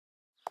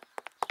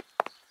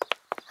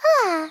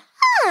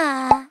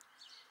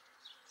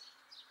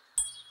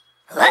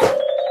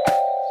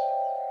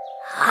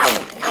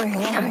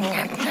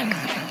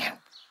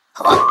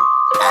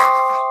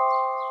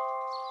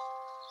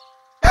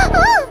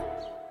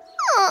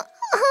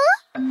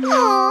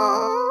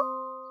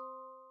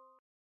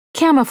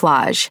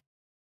 Camouflage.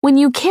 When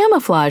you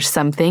camouflage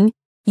something,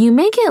 you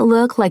make it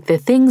look like the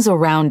things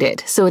around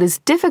it, so it is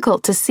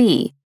difficult to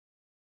see.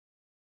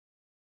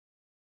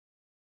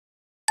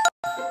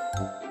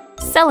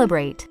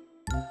 Celebrate.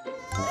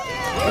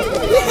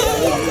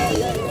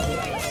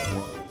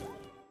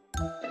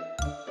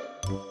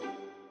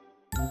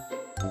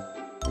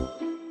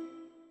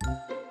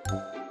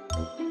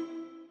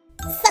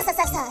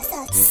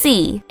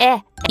 C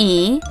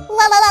E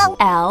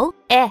L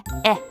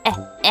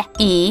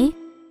E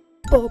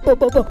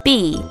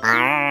B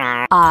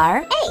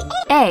R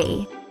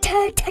A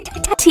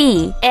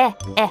T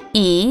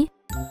E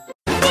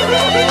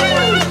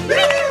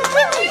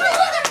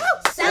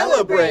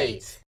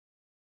Celebrate.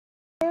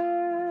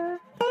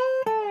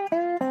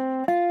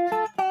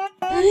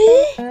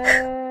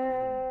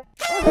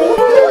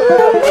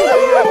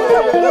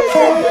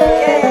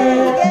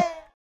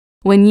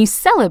 When you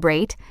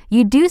celebrate,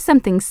 you do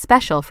something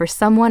special for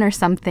someone or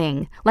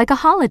something, like a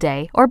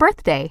holiday or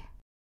birthday.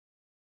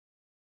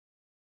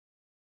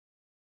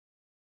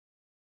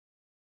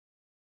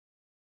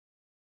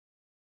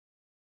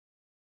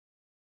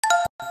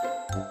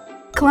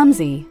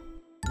 Clumsy.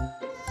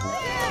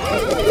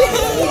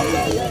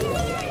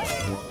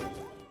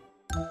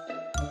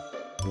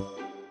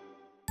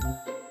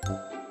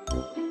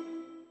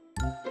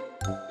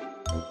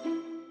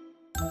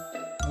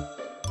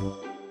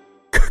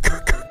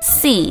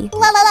 C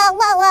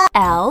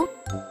L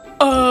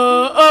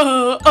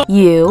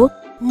U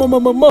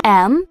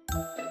M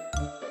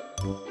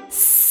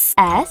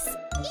S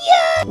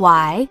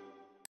Y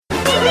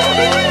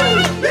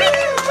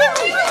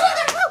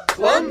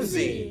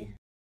Clumsy.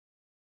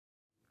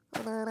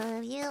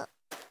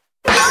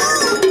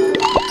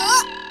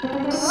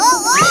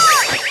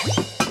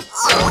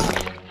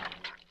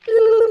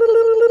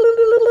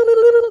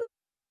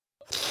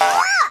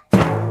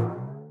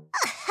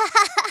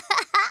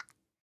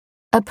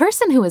 A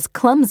person who is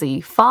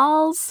clumsy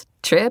falls,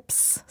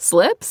 trips,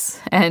 slips,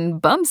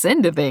 and bumps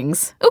into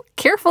things. Oh,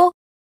 careful!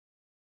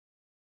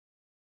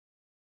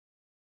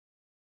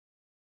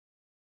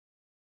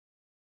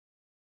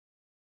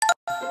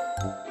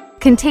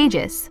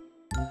 Contagious.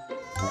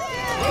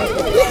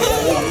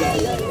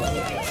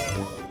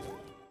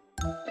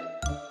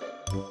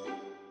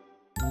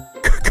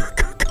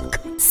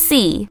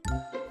 C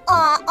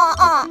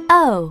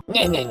O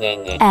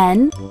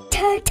N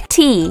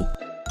T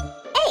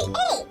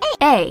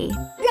A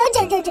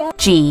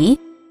G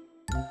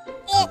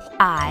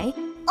I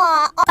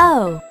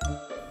O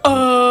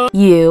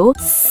U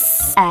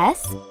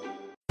S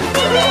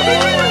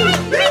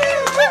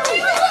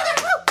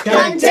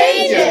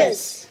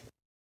Contagious.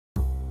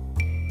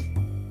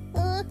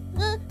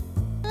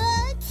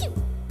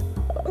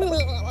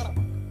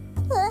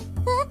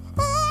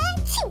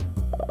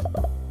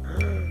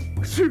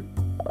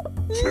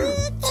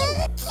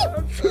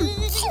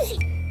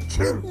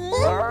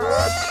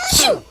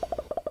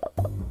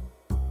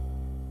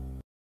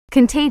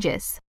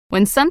 Contagious.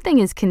 When something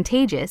is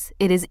contagious,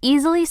 it is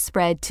easily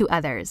spread to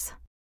others.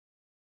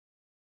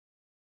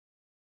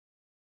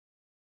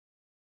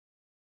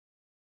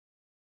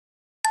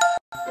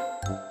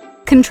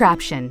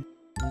 Contraption.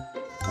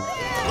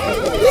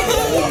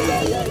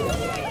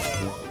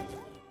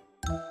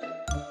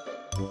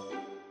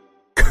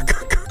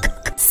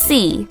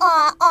 C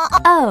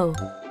O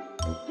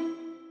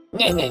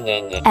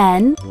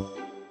N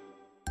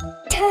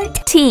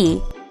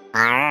T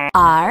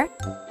R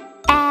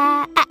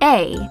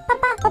A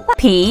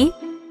P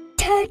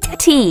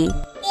T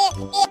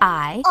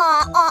I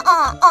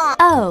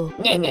O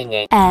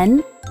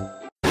N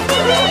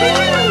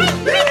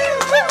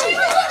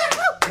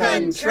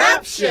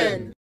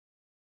Contraption.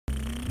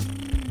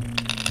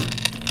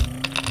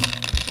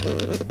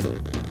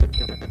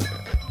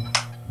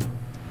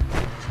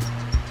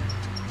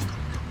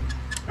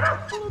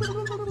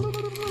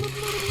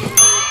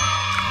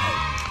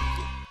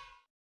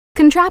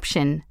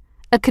 Contraption.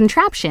 A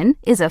contraption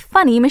is a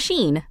funny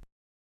machine.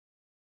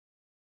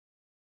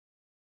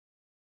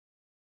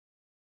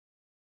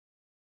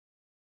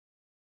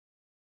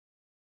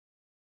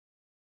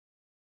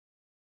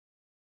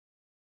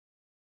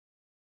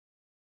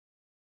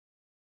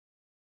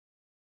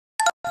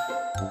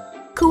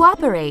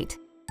 Cooperate.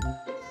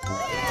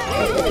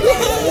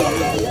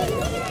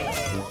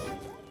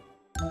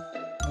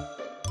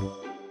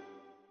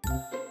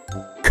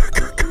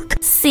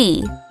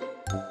 C.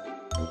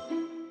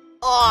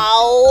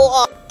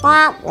 O.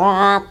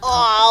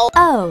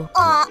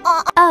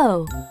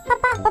 O.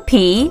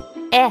 P.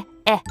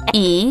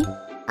 E.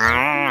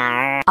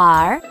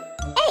 R.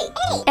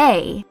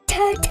 A.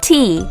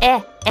 T.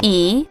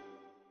 E.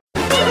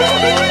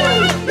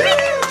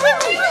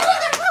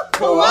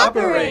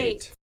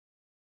 Cooperate.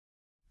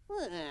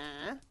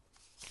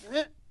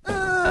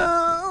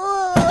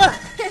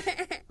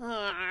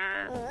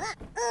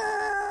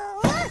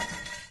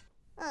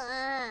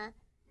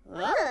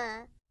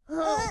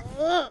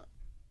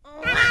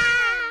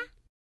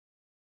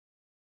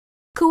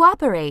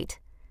 Cooperate.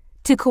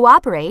 To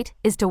cooperate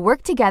is to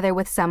work together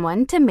with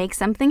someone to make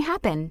something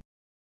happen.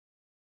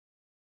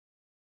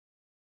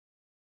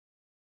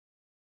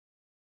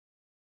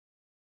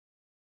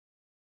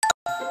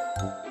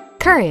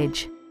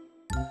 Courage.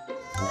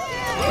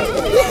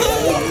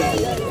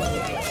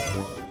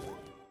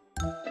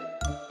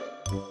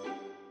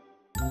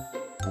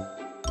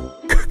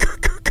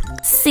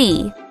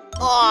 C.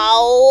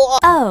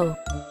 O.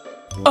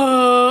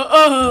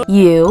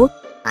 U.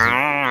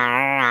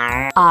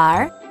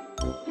 R.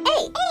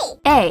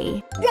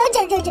 A.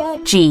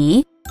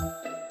 G.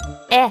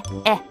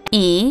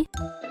 E.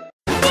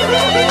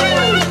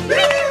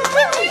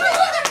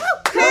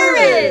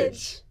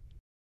 Courage.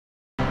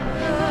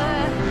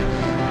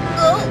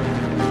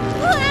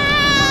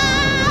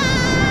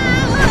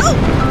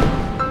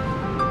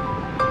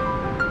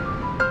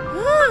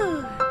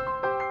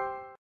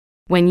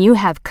 When you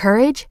have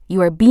courage,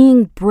 you are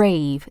being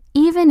brave,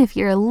 even if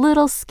you're a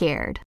little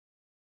scared.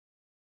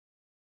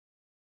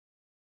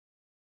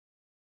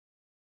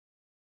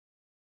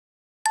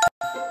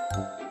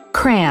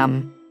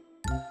 Cram.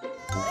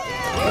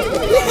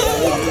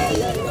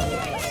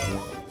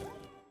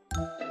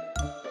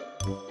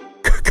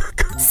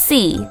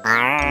 C.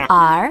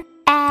 R.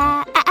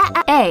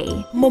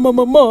 A.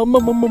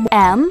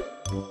 M.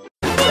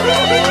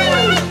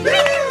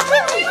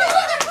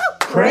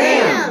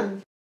 Cram.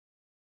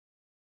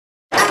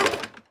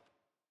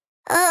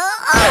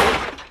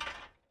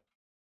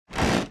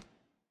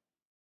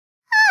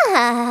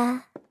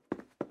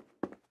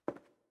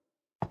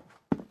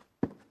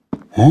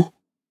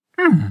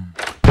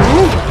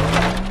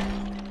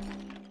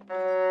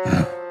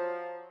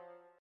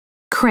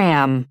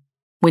 Cram.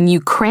 When you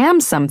cram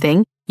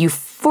something, you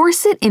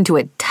force it into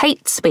a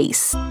tight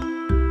space.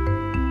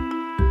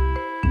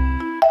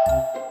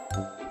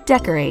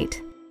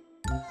 Decorate.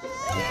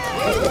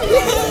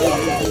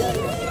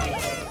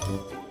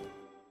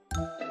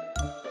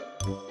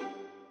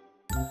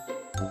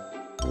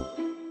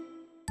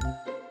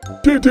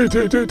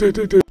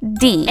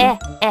 D.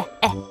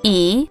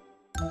 E.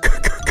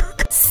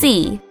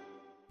 C.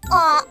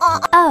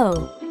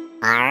 O.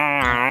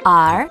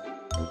 R.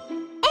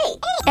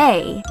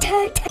 A.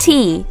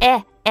 T.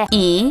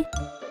 E.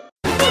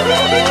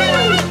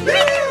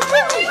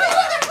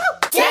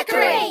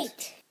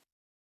 Decorate.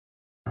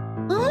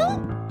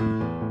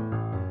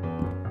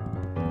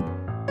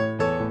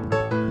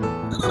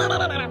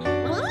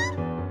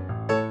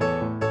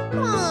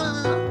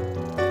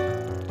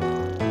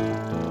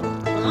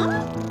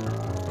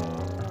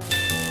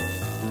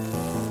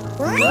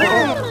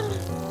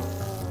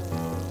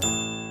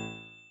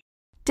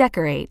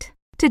 Decorate.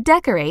 To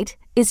decorate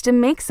is to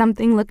make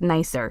something look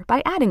nicer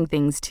by adding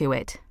things to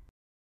it.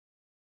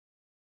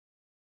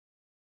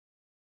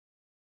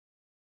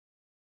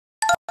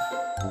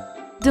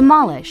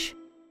 Demolish.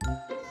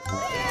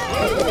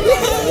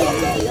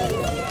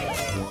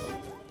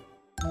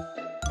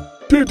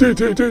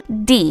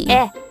 D.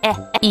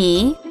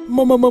 E.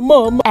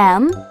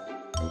 M.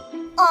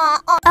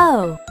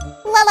 O.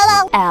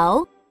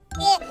 L.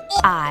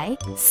 I.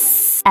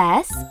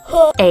 S.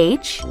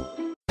 H.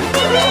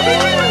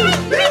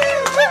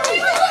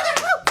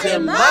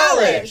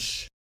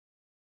 Demolish.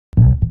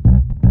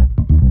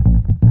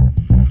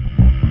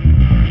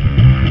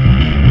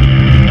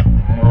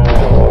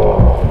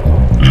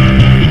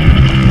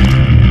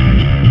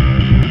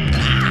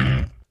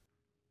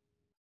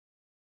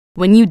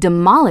 When you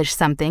demolish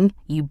something,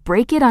 you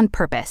break it on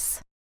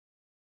purpose.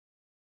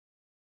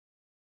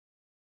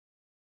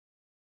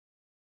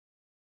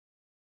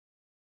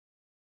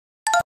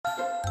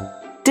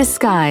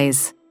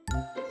 Disguise.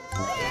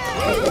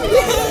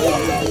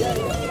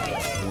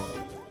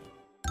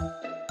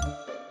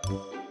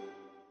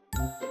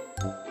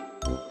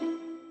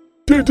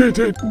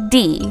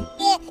 D.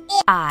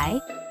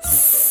 I.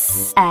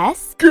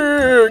 S.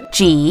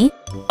 G.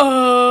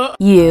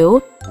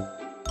 U.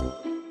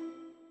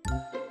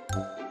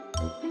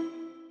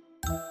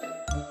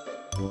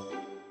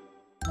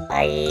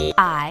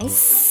 I.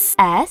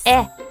 S.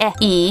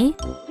 E.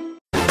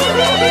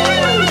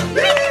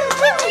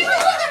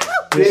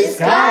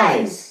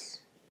 Disguise.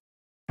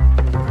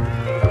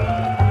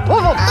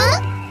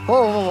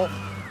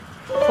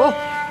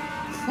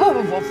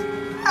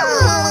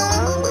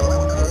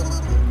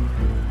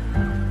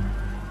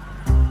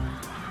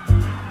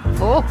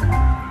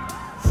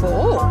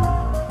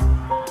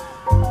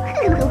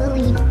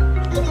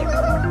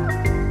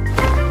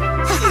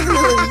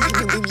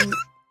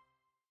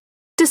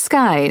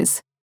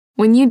 Disguise.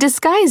 When you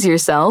disguise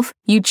yourself,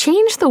 you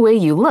change the way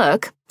you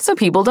look so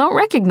people don't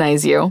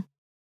recognize you.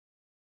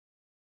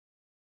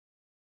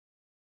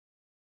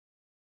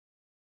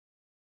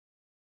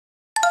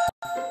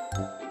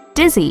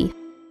 Dizzy.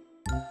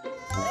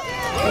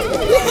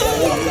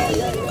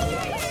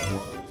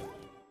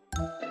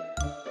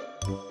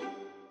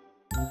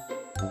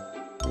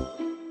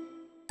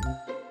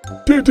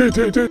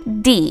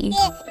 D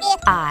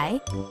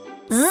I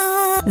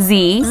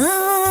Z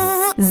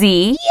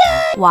Z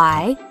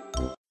Y.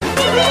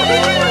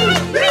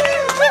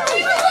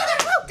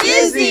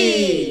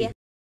 Dizzy.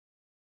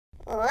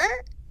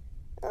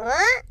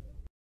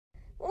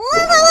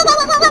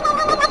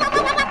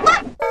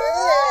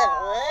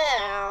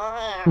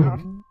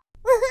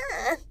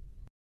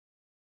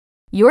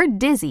 You're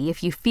dizzy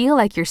if you feel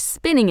like you're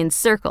spinning in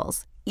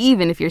circles,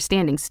 even if you're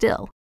standing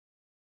still.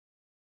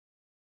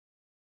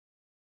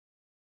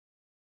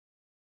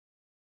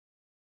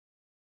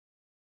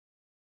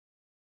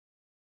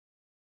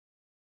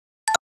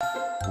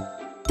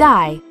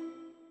 Die.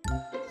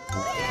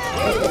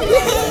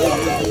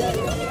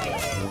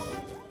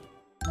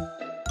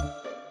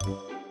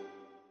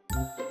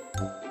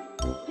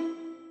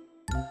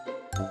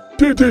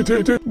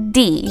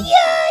 D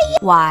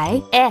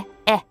Y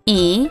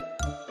E.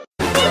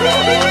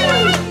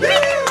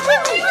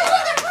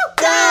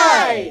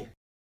 Die.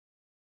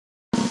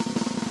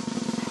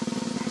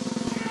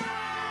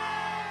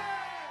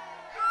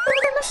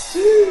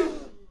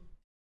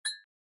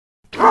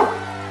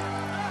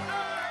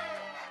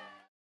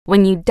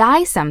 When you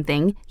dye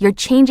something, you're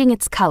changing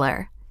its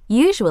color.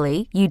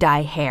 Usually, you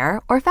dye hair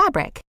or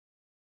fabric.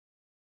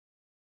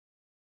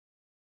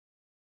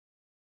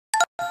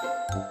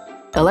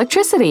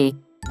 Electricity.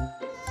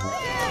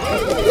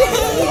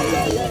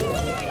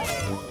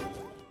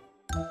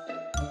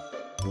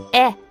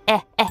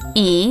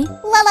 E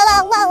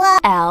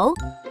L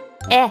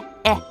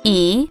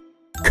E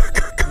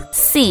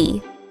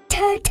C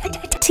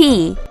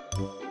T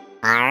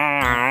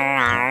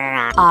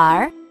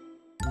R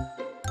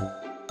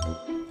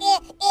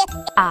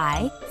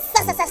I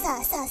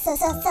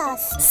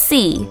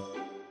C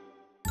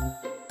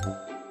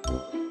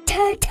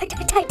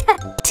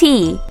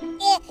T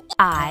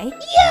I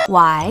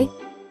Y.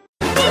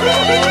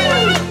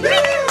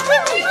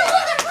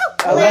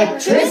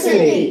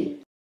 Electricity.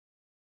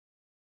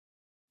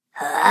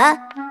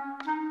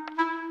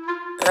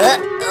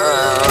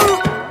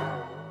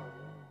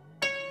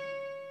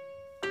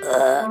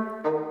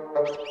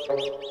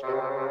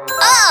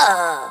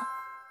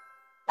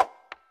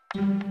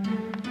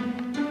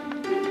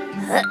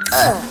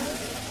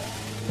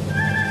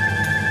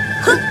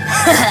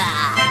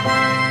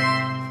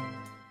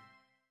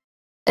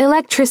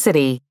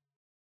 Electricity.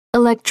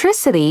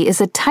 Electricity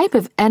is a type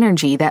of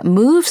energy that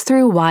moves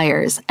through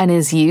wires and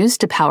is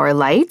used to power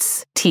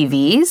lights,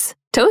 TVs,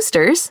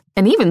 toasters,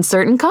 and even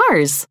certain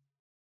cars.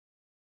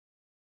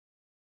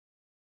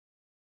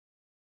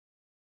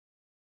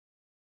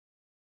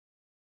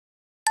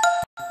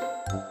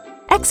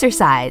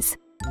 Exercise.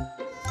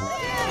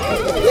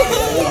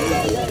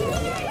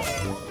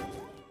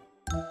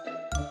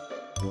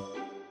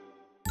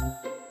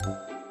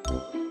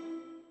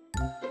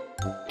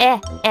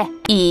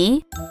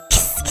 E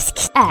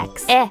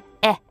X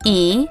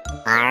E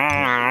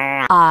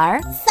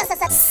R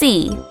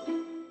C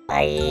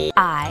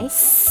I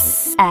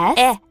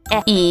S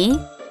E.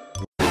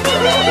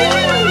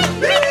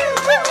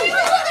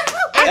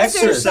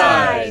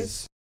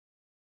 Exercise.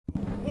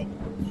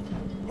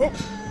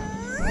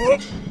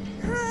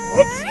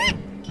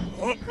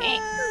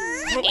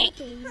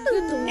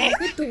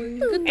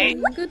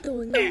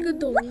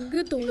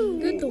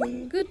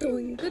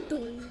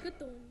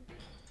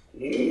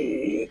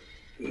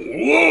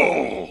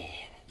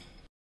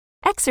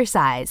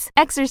 Exercise.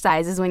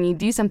 Exercise is when you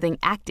do something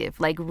active,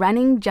 like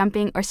running,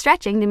 jumping, or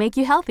stretching to make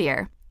you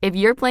healthier. If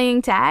you're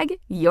playing tag,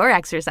 you're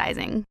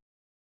exercising.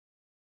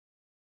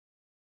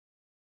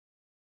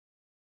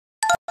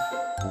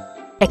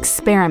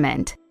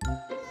 Experiment.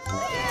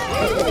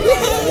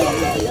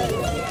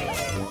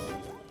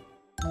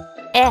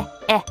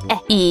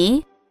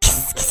 E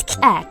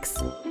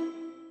X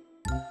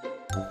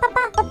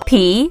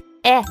P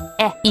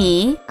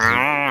E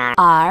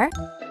R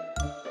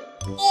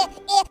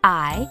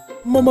I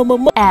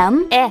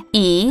M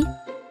E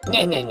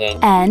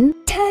N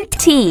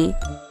T.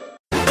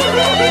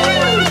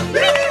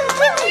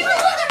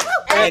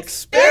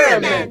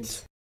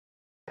 Experiment.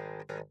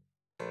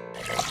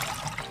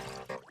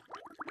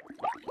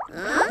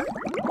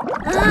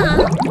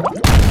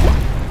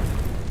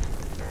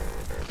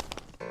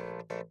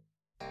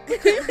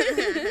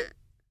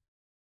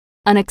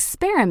 An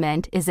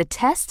experiment is a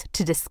test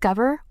to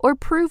discover or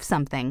prove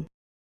something.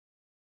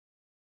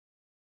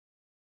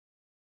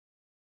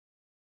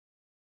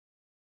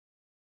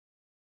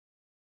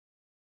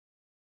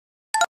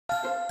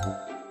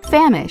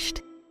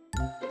 Famished.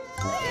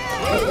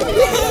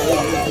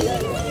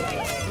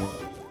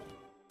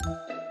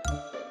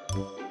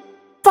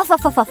 F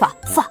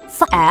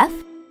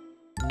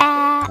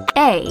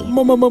A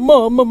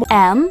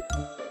M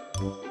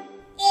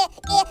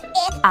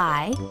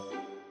I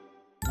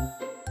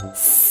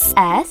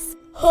S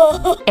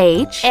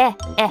H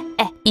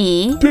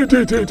E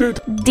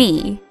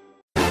D.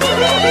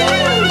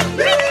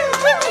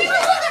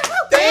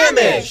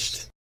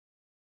 Famished.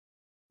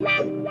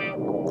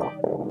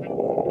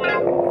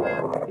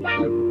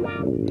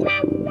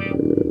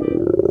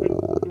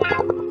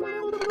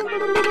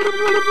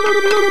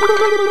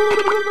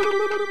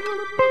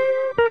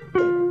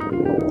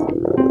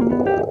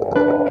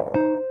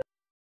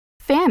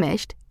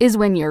 Famished is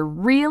when you're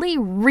really,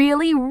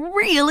 really,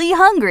 really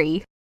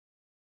hungry.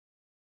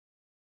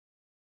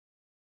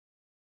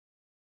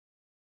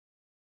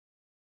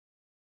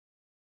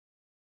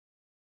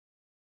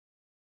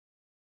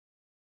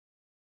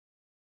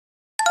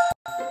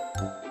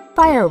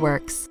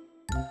 Fireworks.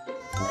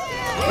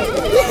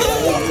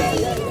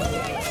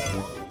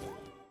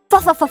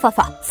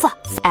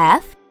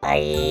 F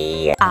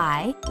I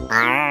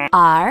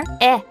R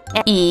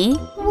E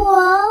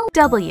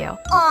W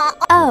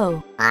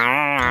O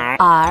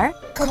R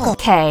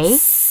K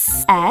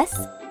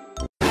S.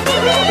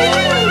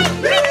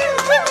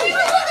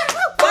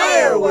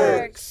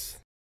 Fireworks.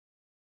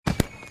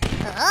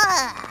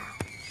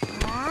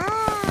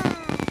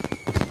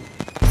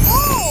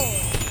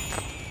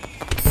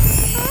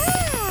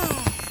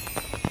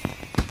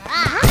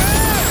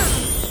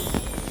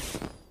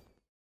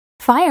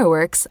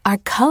 Fireworks are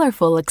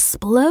colorful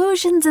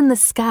explosions in the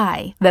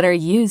sky that are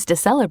used to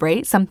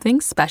celebrate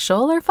something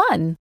special or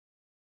fun.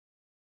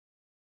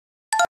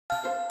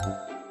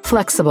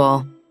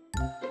 Flexible.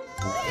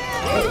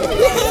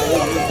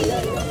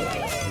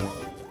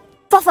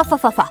 F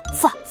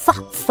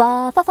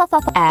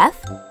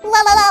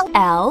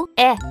L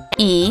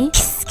E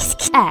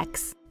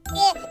X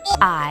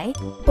I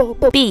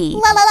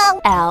B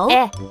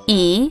L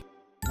E.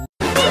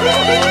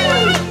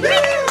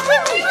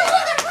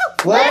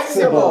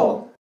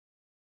 Flexible.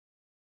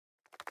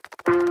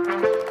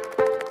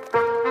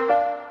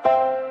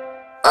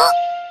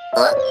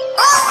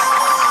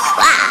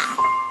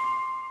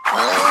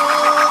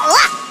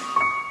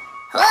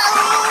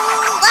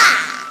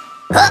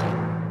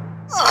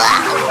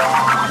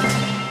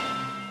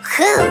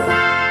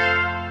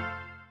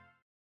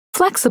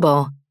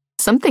 Flexible.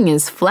 Something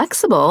is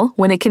flexible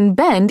when it can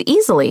bend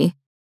easily.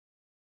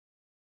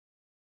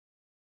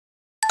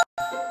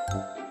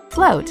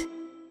 Float.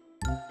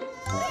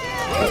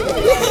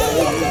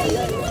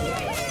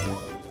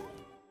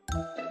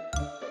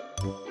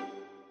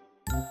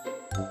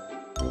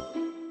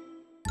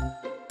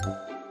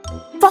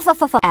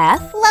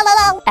 F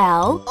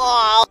L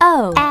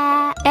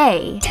O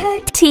A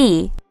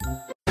T.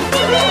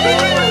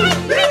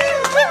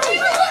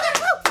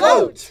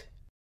 Float.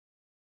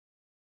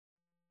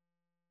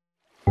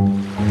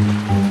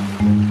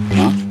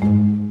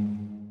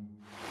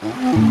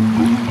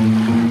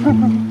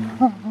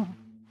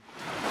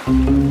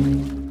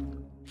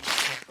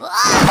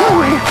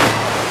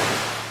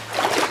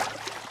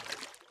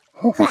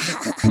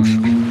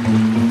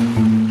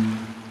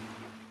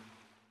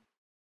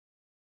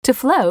 To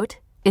float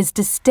is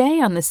to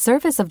stay on the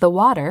surface of the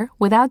water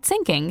without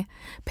sinking.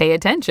 Pay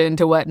attention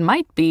to what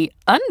might be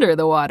under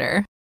the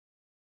water.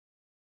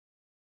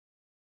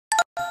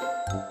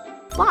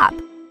 Flop.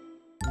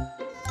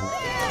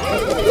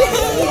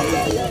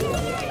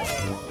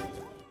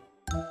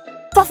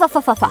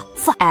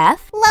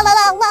 F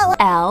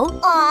L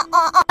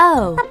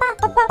O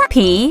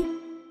P.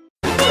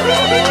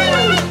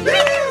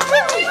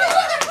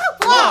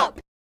 Flop.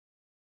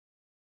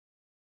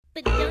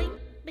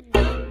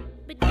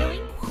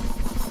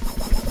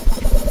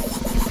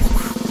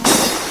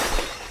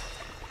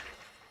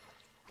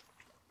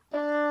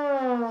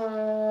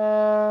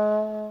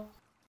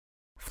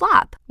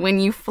 Flop. When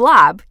you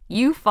flop,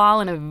 you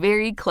fall in a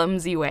very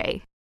clumsy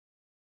way.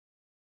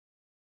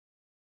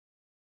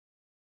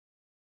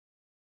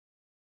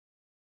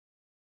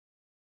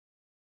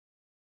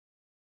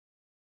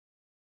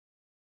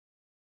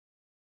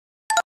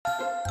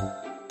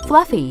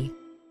 Fluffy.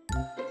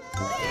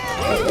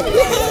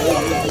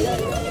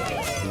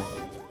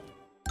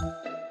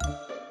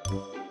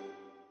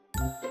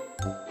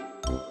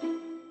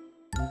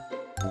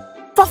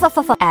 F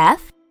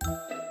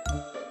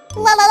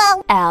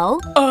L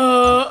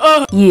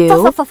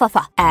U F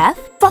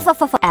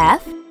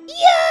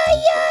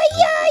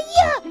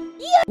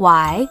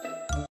Y.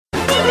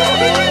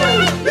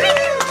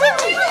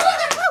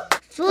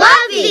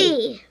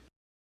 Fluffy.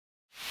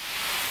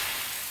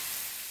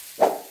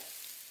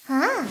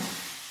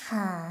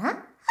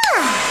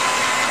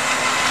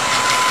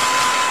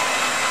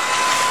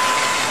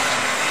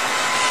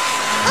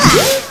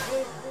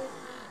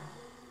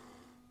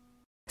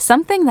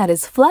 Something that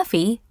is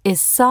fluffy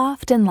is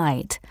soft and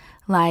light,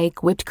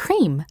 like whipped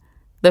cream,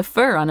 the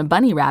fur on a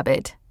bunny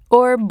rabbit,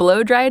 or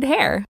blow-dried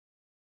hair.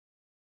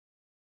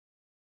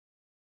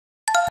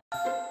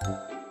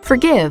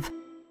 Forgive.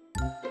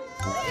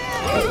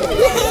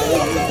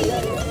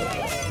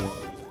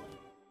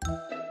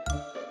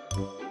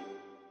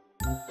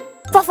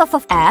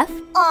 F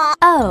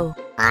O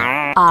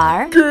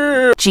R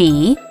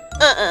G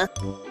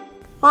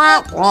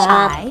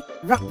I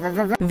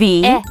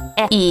V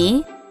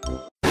E.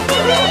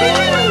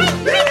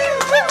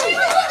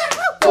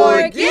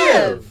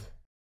 Forgive.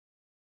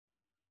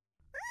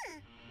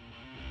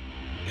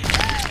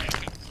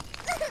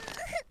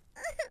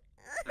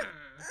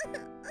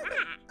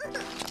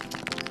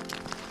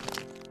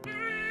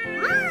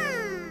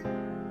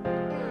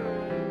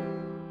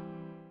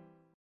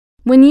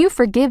 When you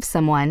forgive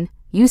someone,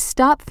 you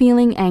stop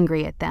feeling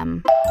angry at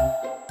them.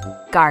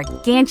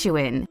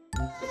 Gargantuan.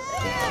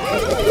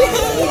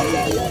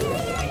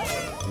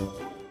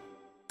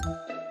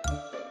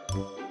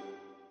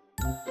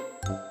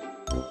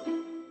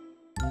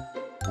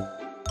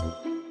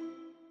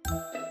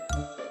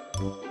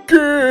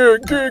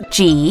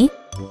 G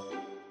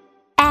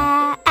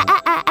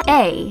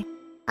A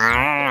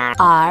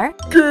R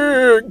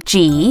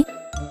G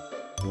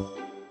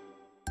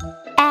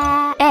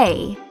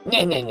A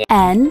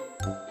N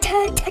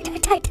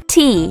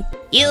T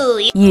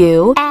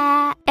U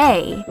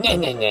A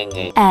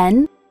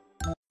N.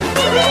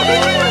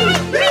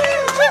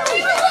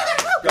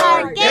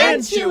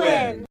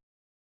 Gargantuan.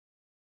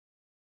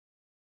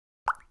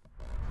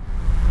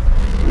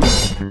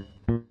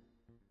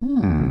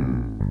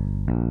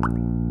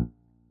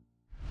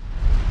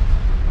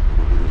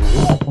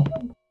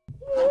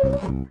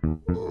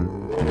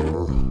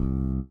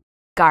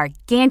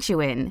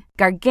 Gargantuan.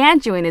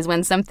 Gargantuan is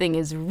when something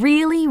is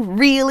really,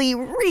 really,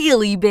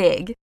 really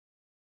big.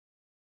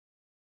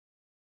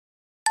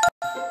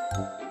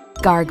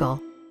 Gargle.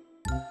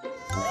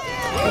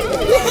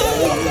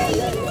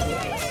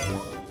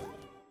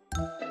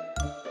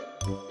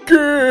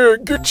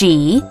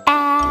 G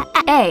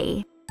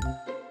A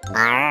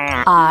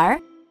R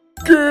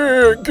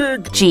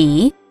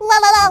G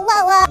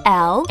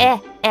L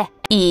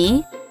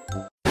E.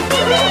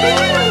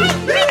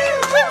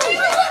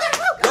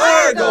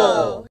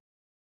 Gargle.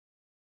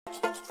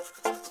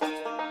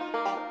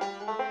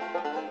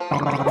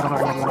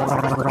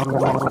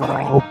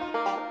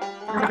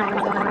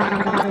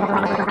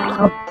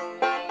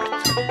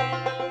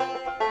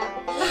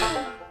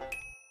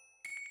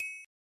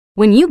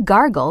 When you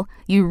gargle,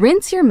 you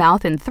rinse your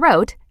mouth and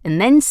throat and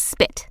then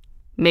spit.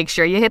 Make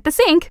sure you hit the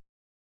sink.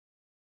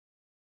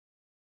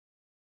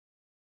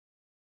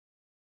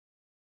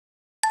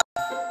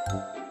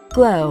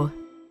 Glow.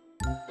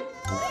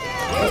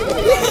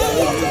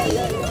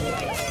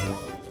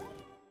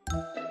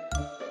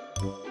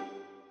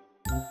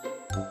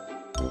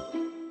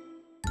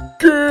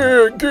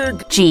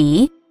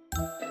 G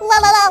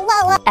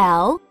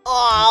L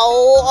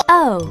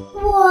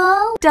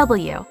O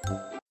W.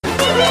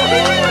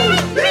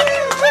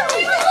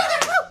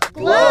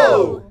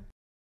 Glow.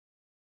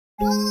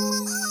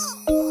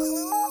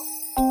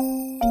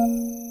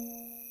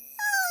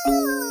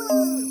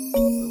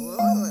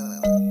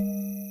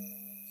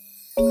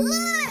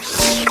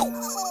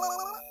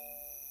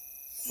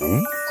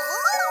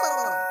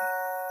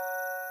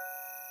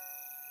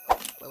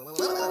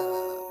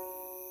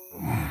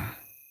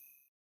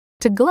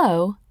 To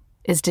glow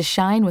is to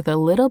shine with a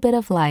little bit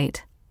of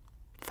light.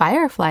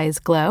 Fireflies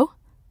glow,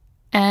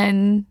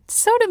 and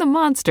so do the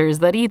monsters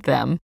that eat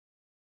them.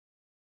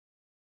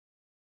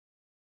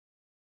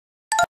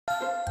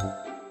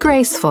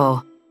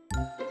 Graceful.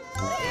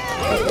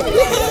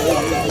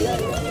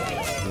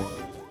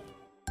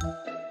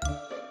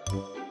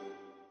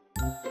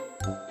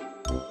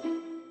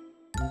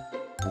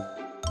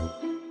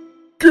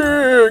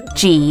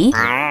 G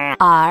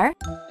R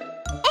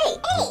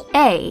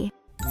A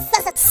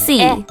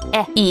C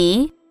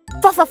E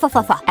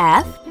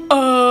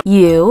F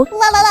U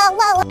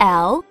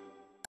L.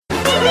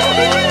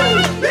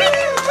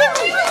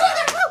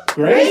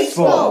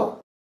 Graceful.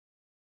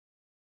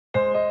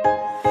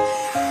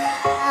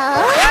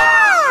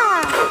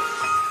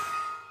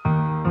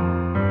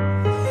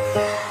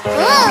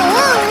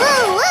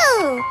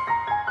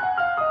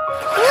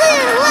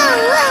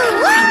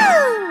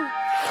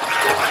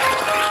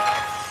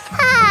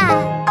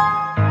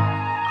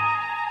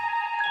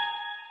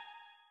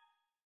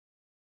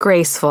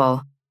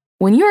 Graceful.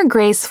 When you're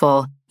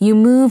graceful, you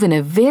move in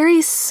a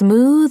very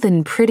smooth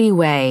and pretty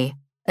way.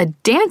 A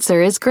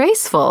dancer is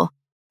graceful.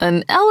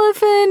 An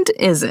elephant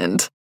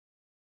isn't.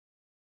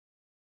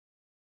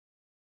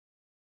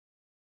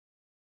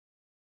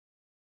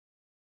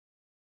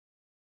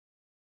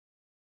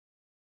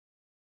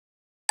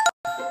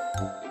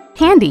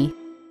 Handy.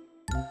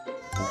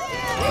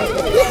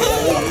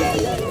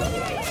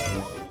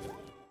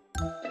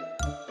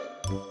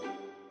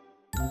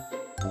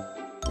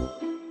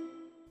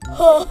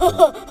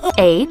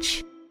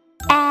 H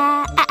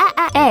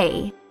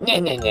A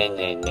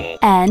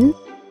N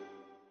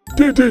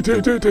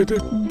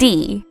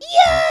D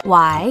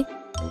Y.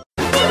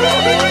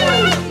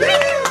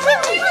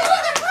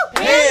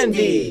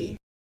 Handy.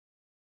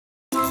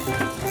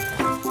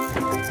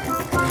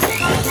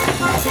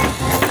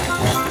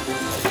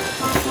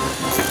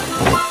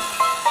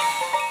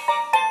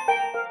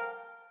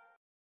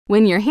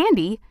 When you're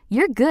handy,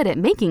 you're good at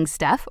making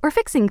stuff or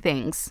fixing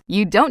things.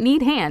 You don't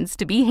need hands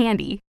to be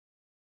handy.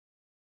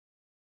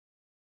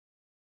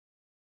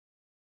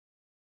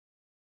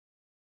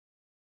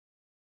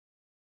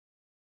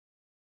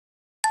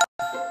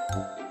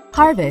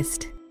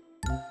 Harvest.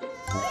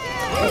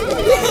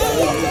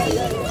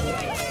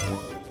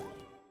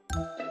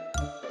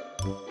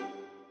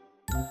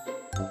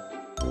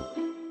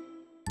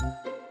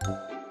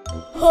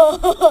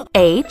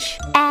 H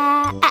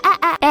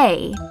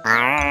A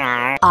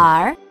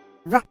R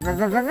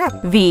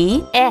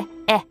V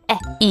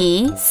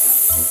E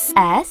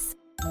S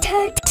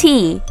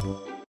T.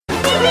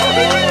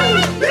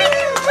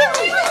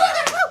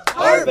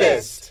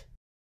 Harvest.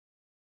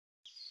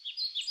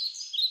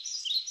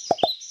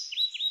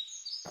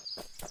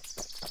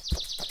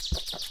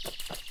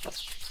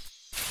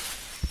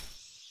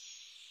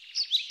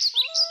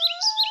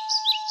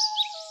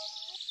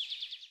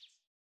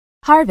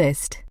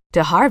 Harvest.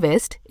 To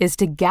harvest is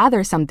to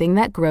gather something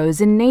that grows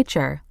in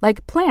nature,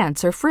 like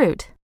plants or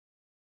fruit.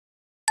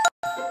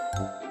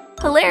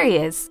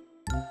 Hilarious!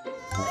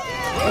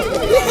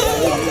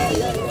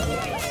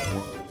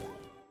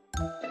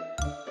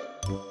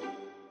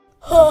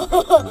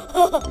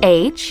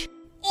 H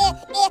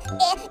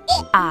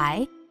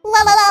I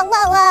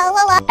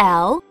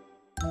L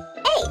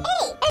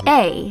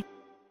A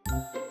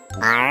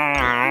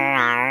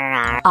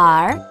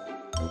R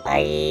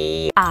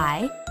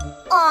I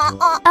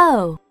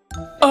O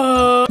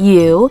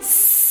U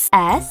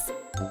S.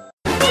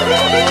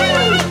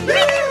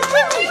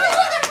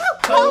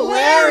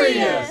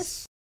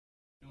 Hilarious!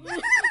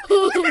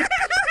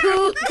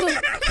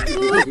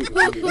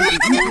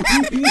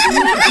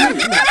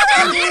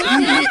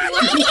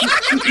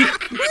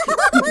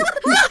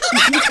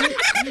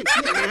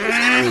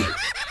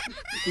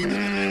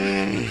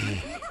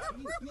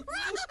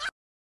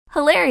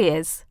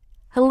 Hilarious!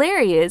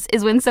 Hilarious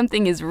is when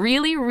something is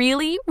really,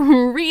 really,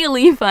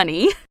 really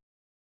funny.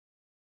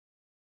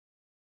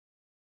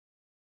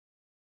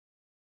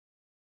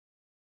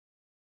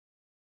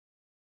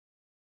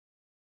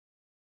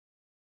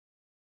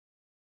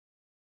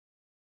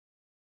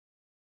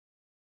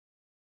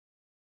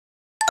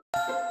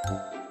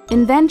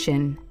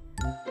 Invention.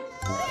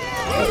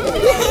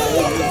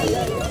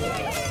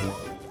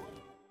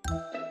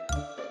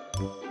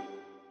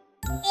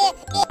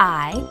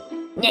 I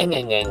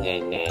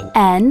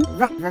N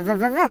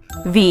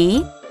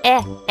V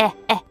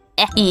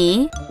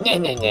E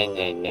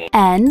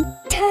N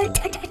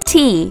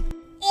T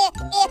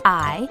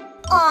I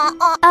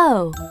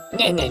O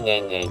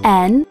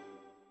N.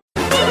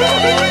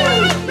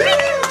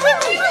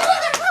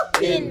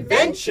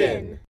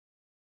 Invention.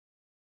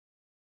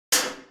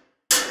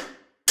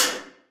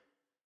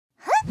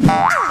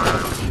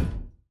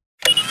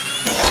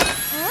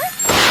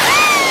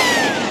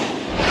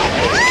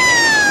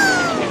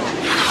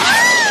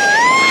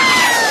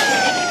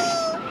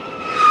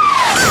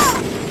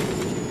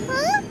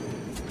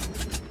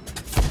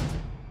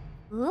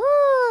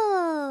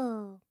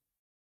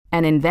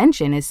 An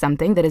invention is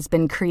something that has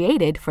been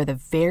created for the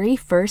very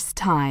first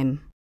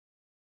time.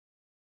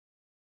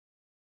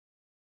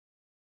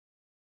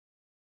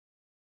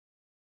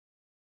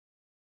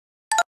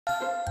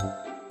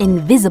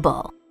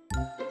 Invisible.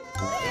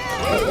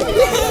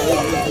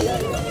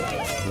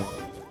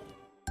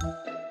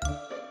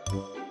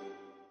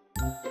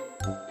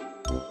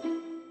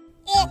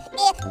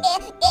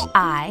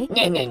 I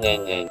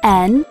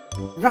N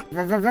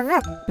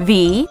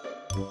V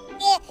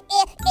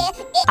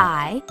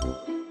I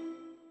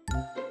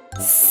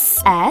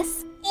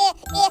S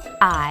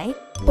I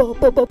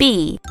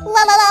B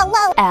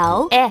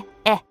L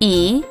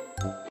E.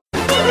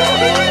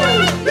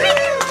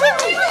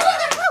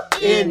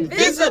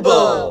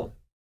 Invisible.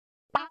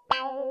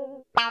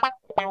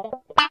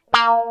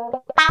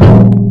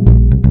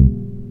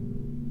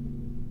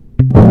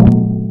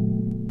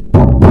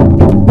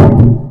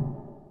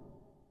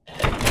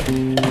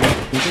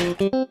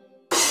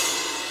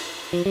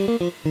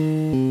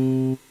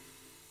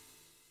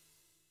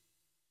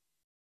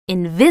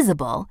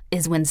 Invisible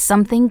is when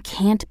something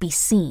can't be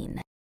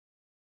seen.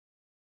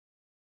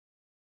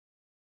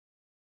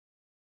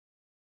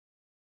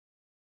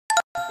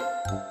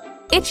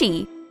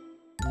 Itchy.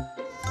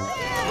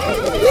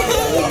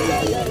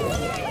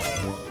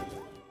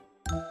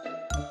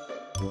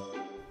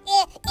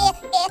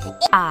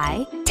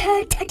 I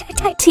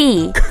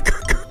T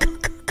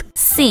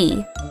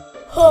C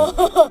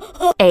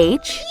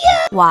H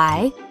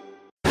Y.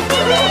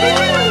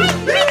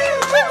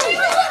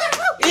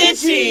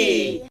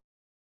 Itchy.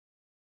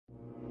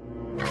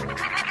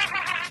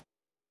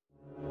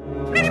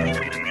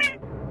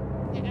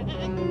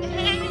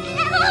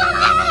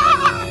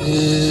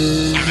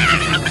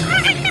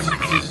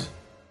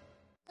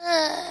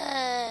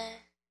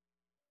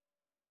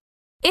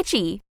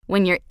 Itchy.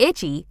 When you're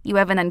itchy, you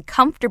have an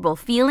uncomfortable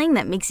feeling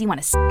that makes you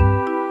want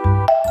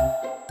to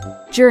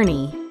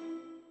journey.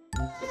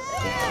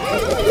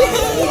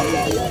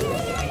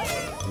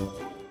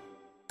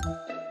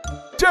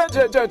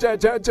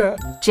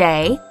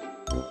 J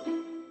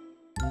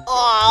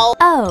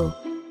O.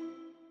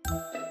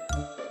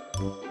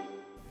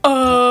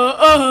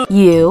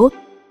 U.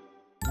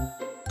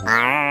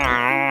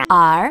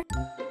 R.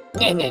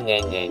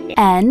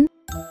 N.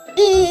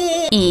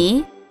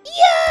 E.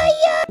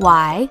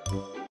 Y.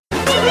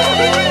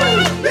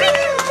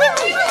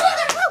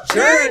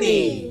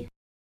 Journey.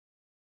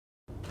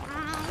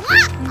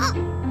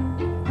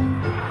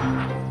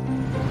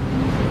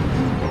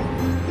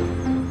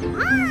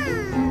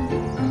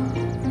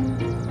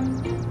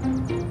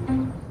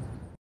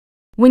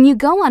 When you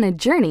go on a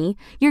journey,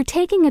 you're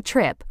taking a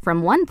trip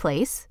from one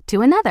place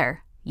to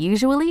another,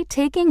 usually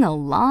taking a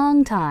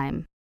long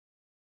time.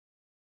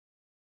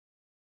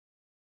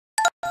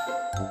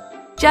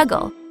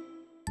 Juggle.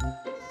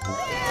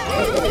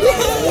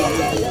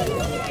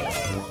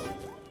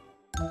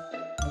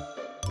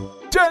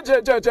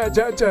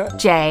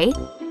 J.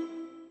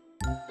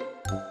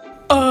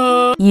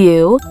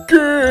 U.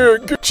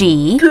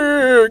 G.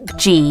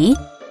 G.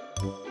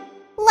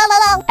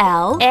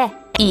 L.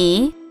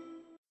 E.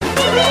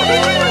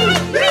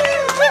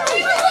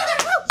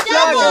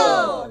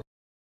 Juggle.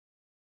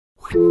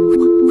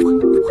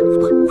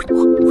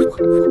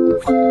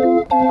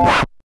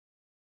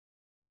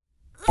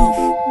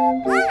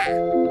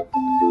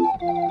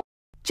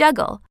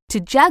 Juggle. To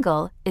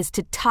juggle is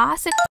to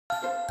toss it.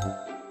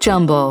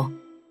 Jumble.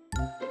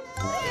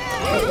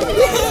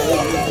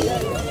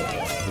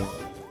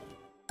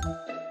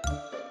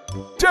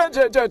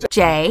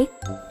 J.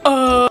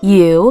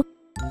 U.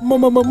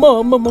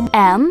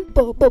 M.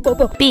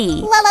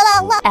 B.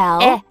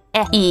 L.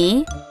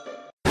 E.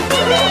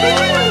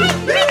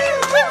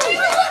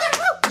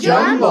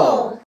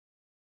 Jumble.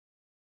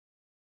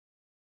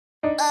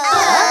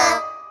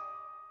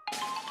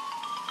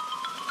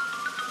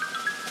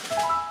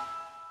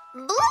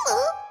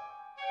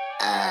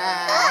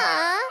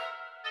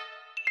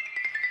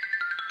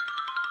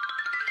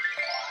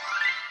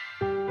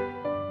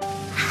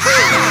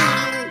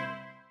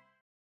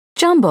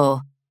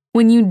 Jumble.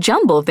 When you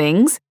jumble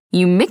things,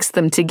 you mix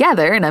them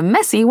together in a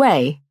messy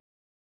way.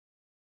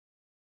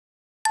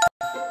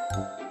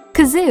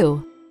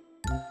 Kazoo.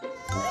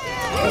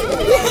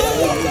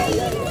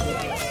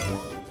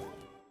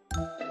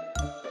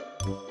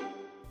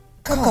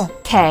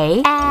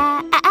 K.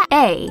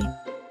 A.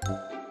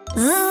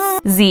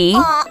 Z.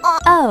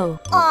 O.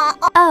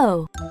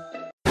 O.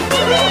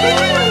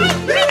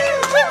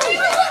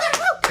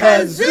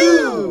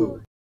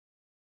 Kazoo.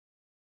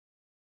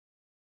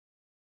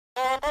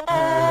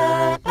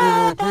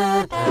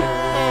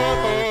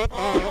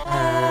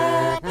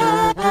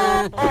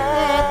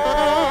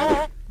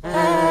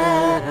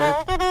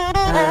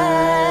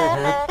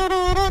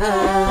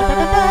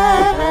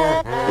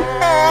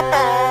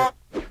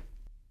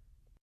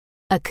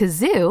 A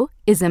kazoo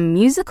is a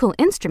musical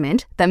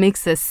instrument that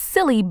makes a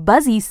silly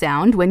buzzy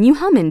sound when you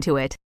hum into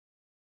it.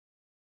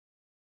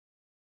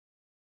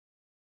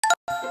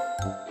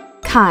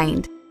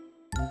 Kind.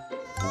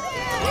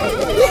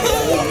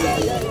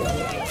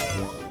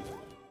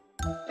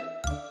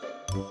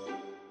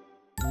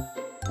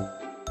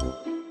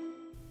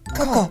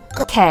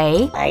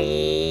 K.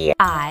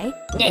 I.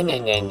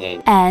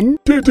 N.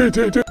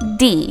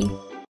 D.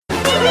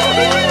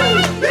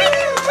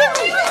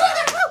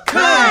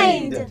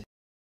 Kind.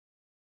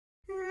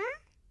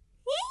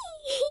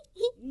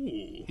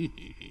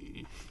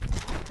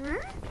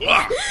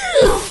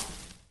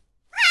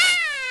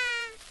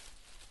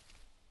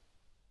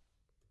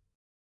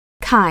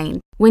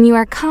 Kind. When you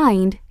are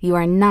kind, you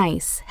are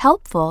nice,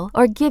 helpful,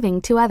 or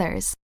giving to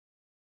others.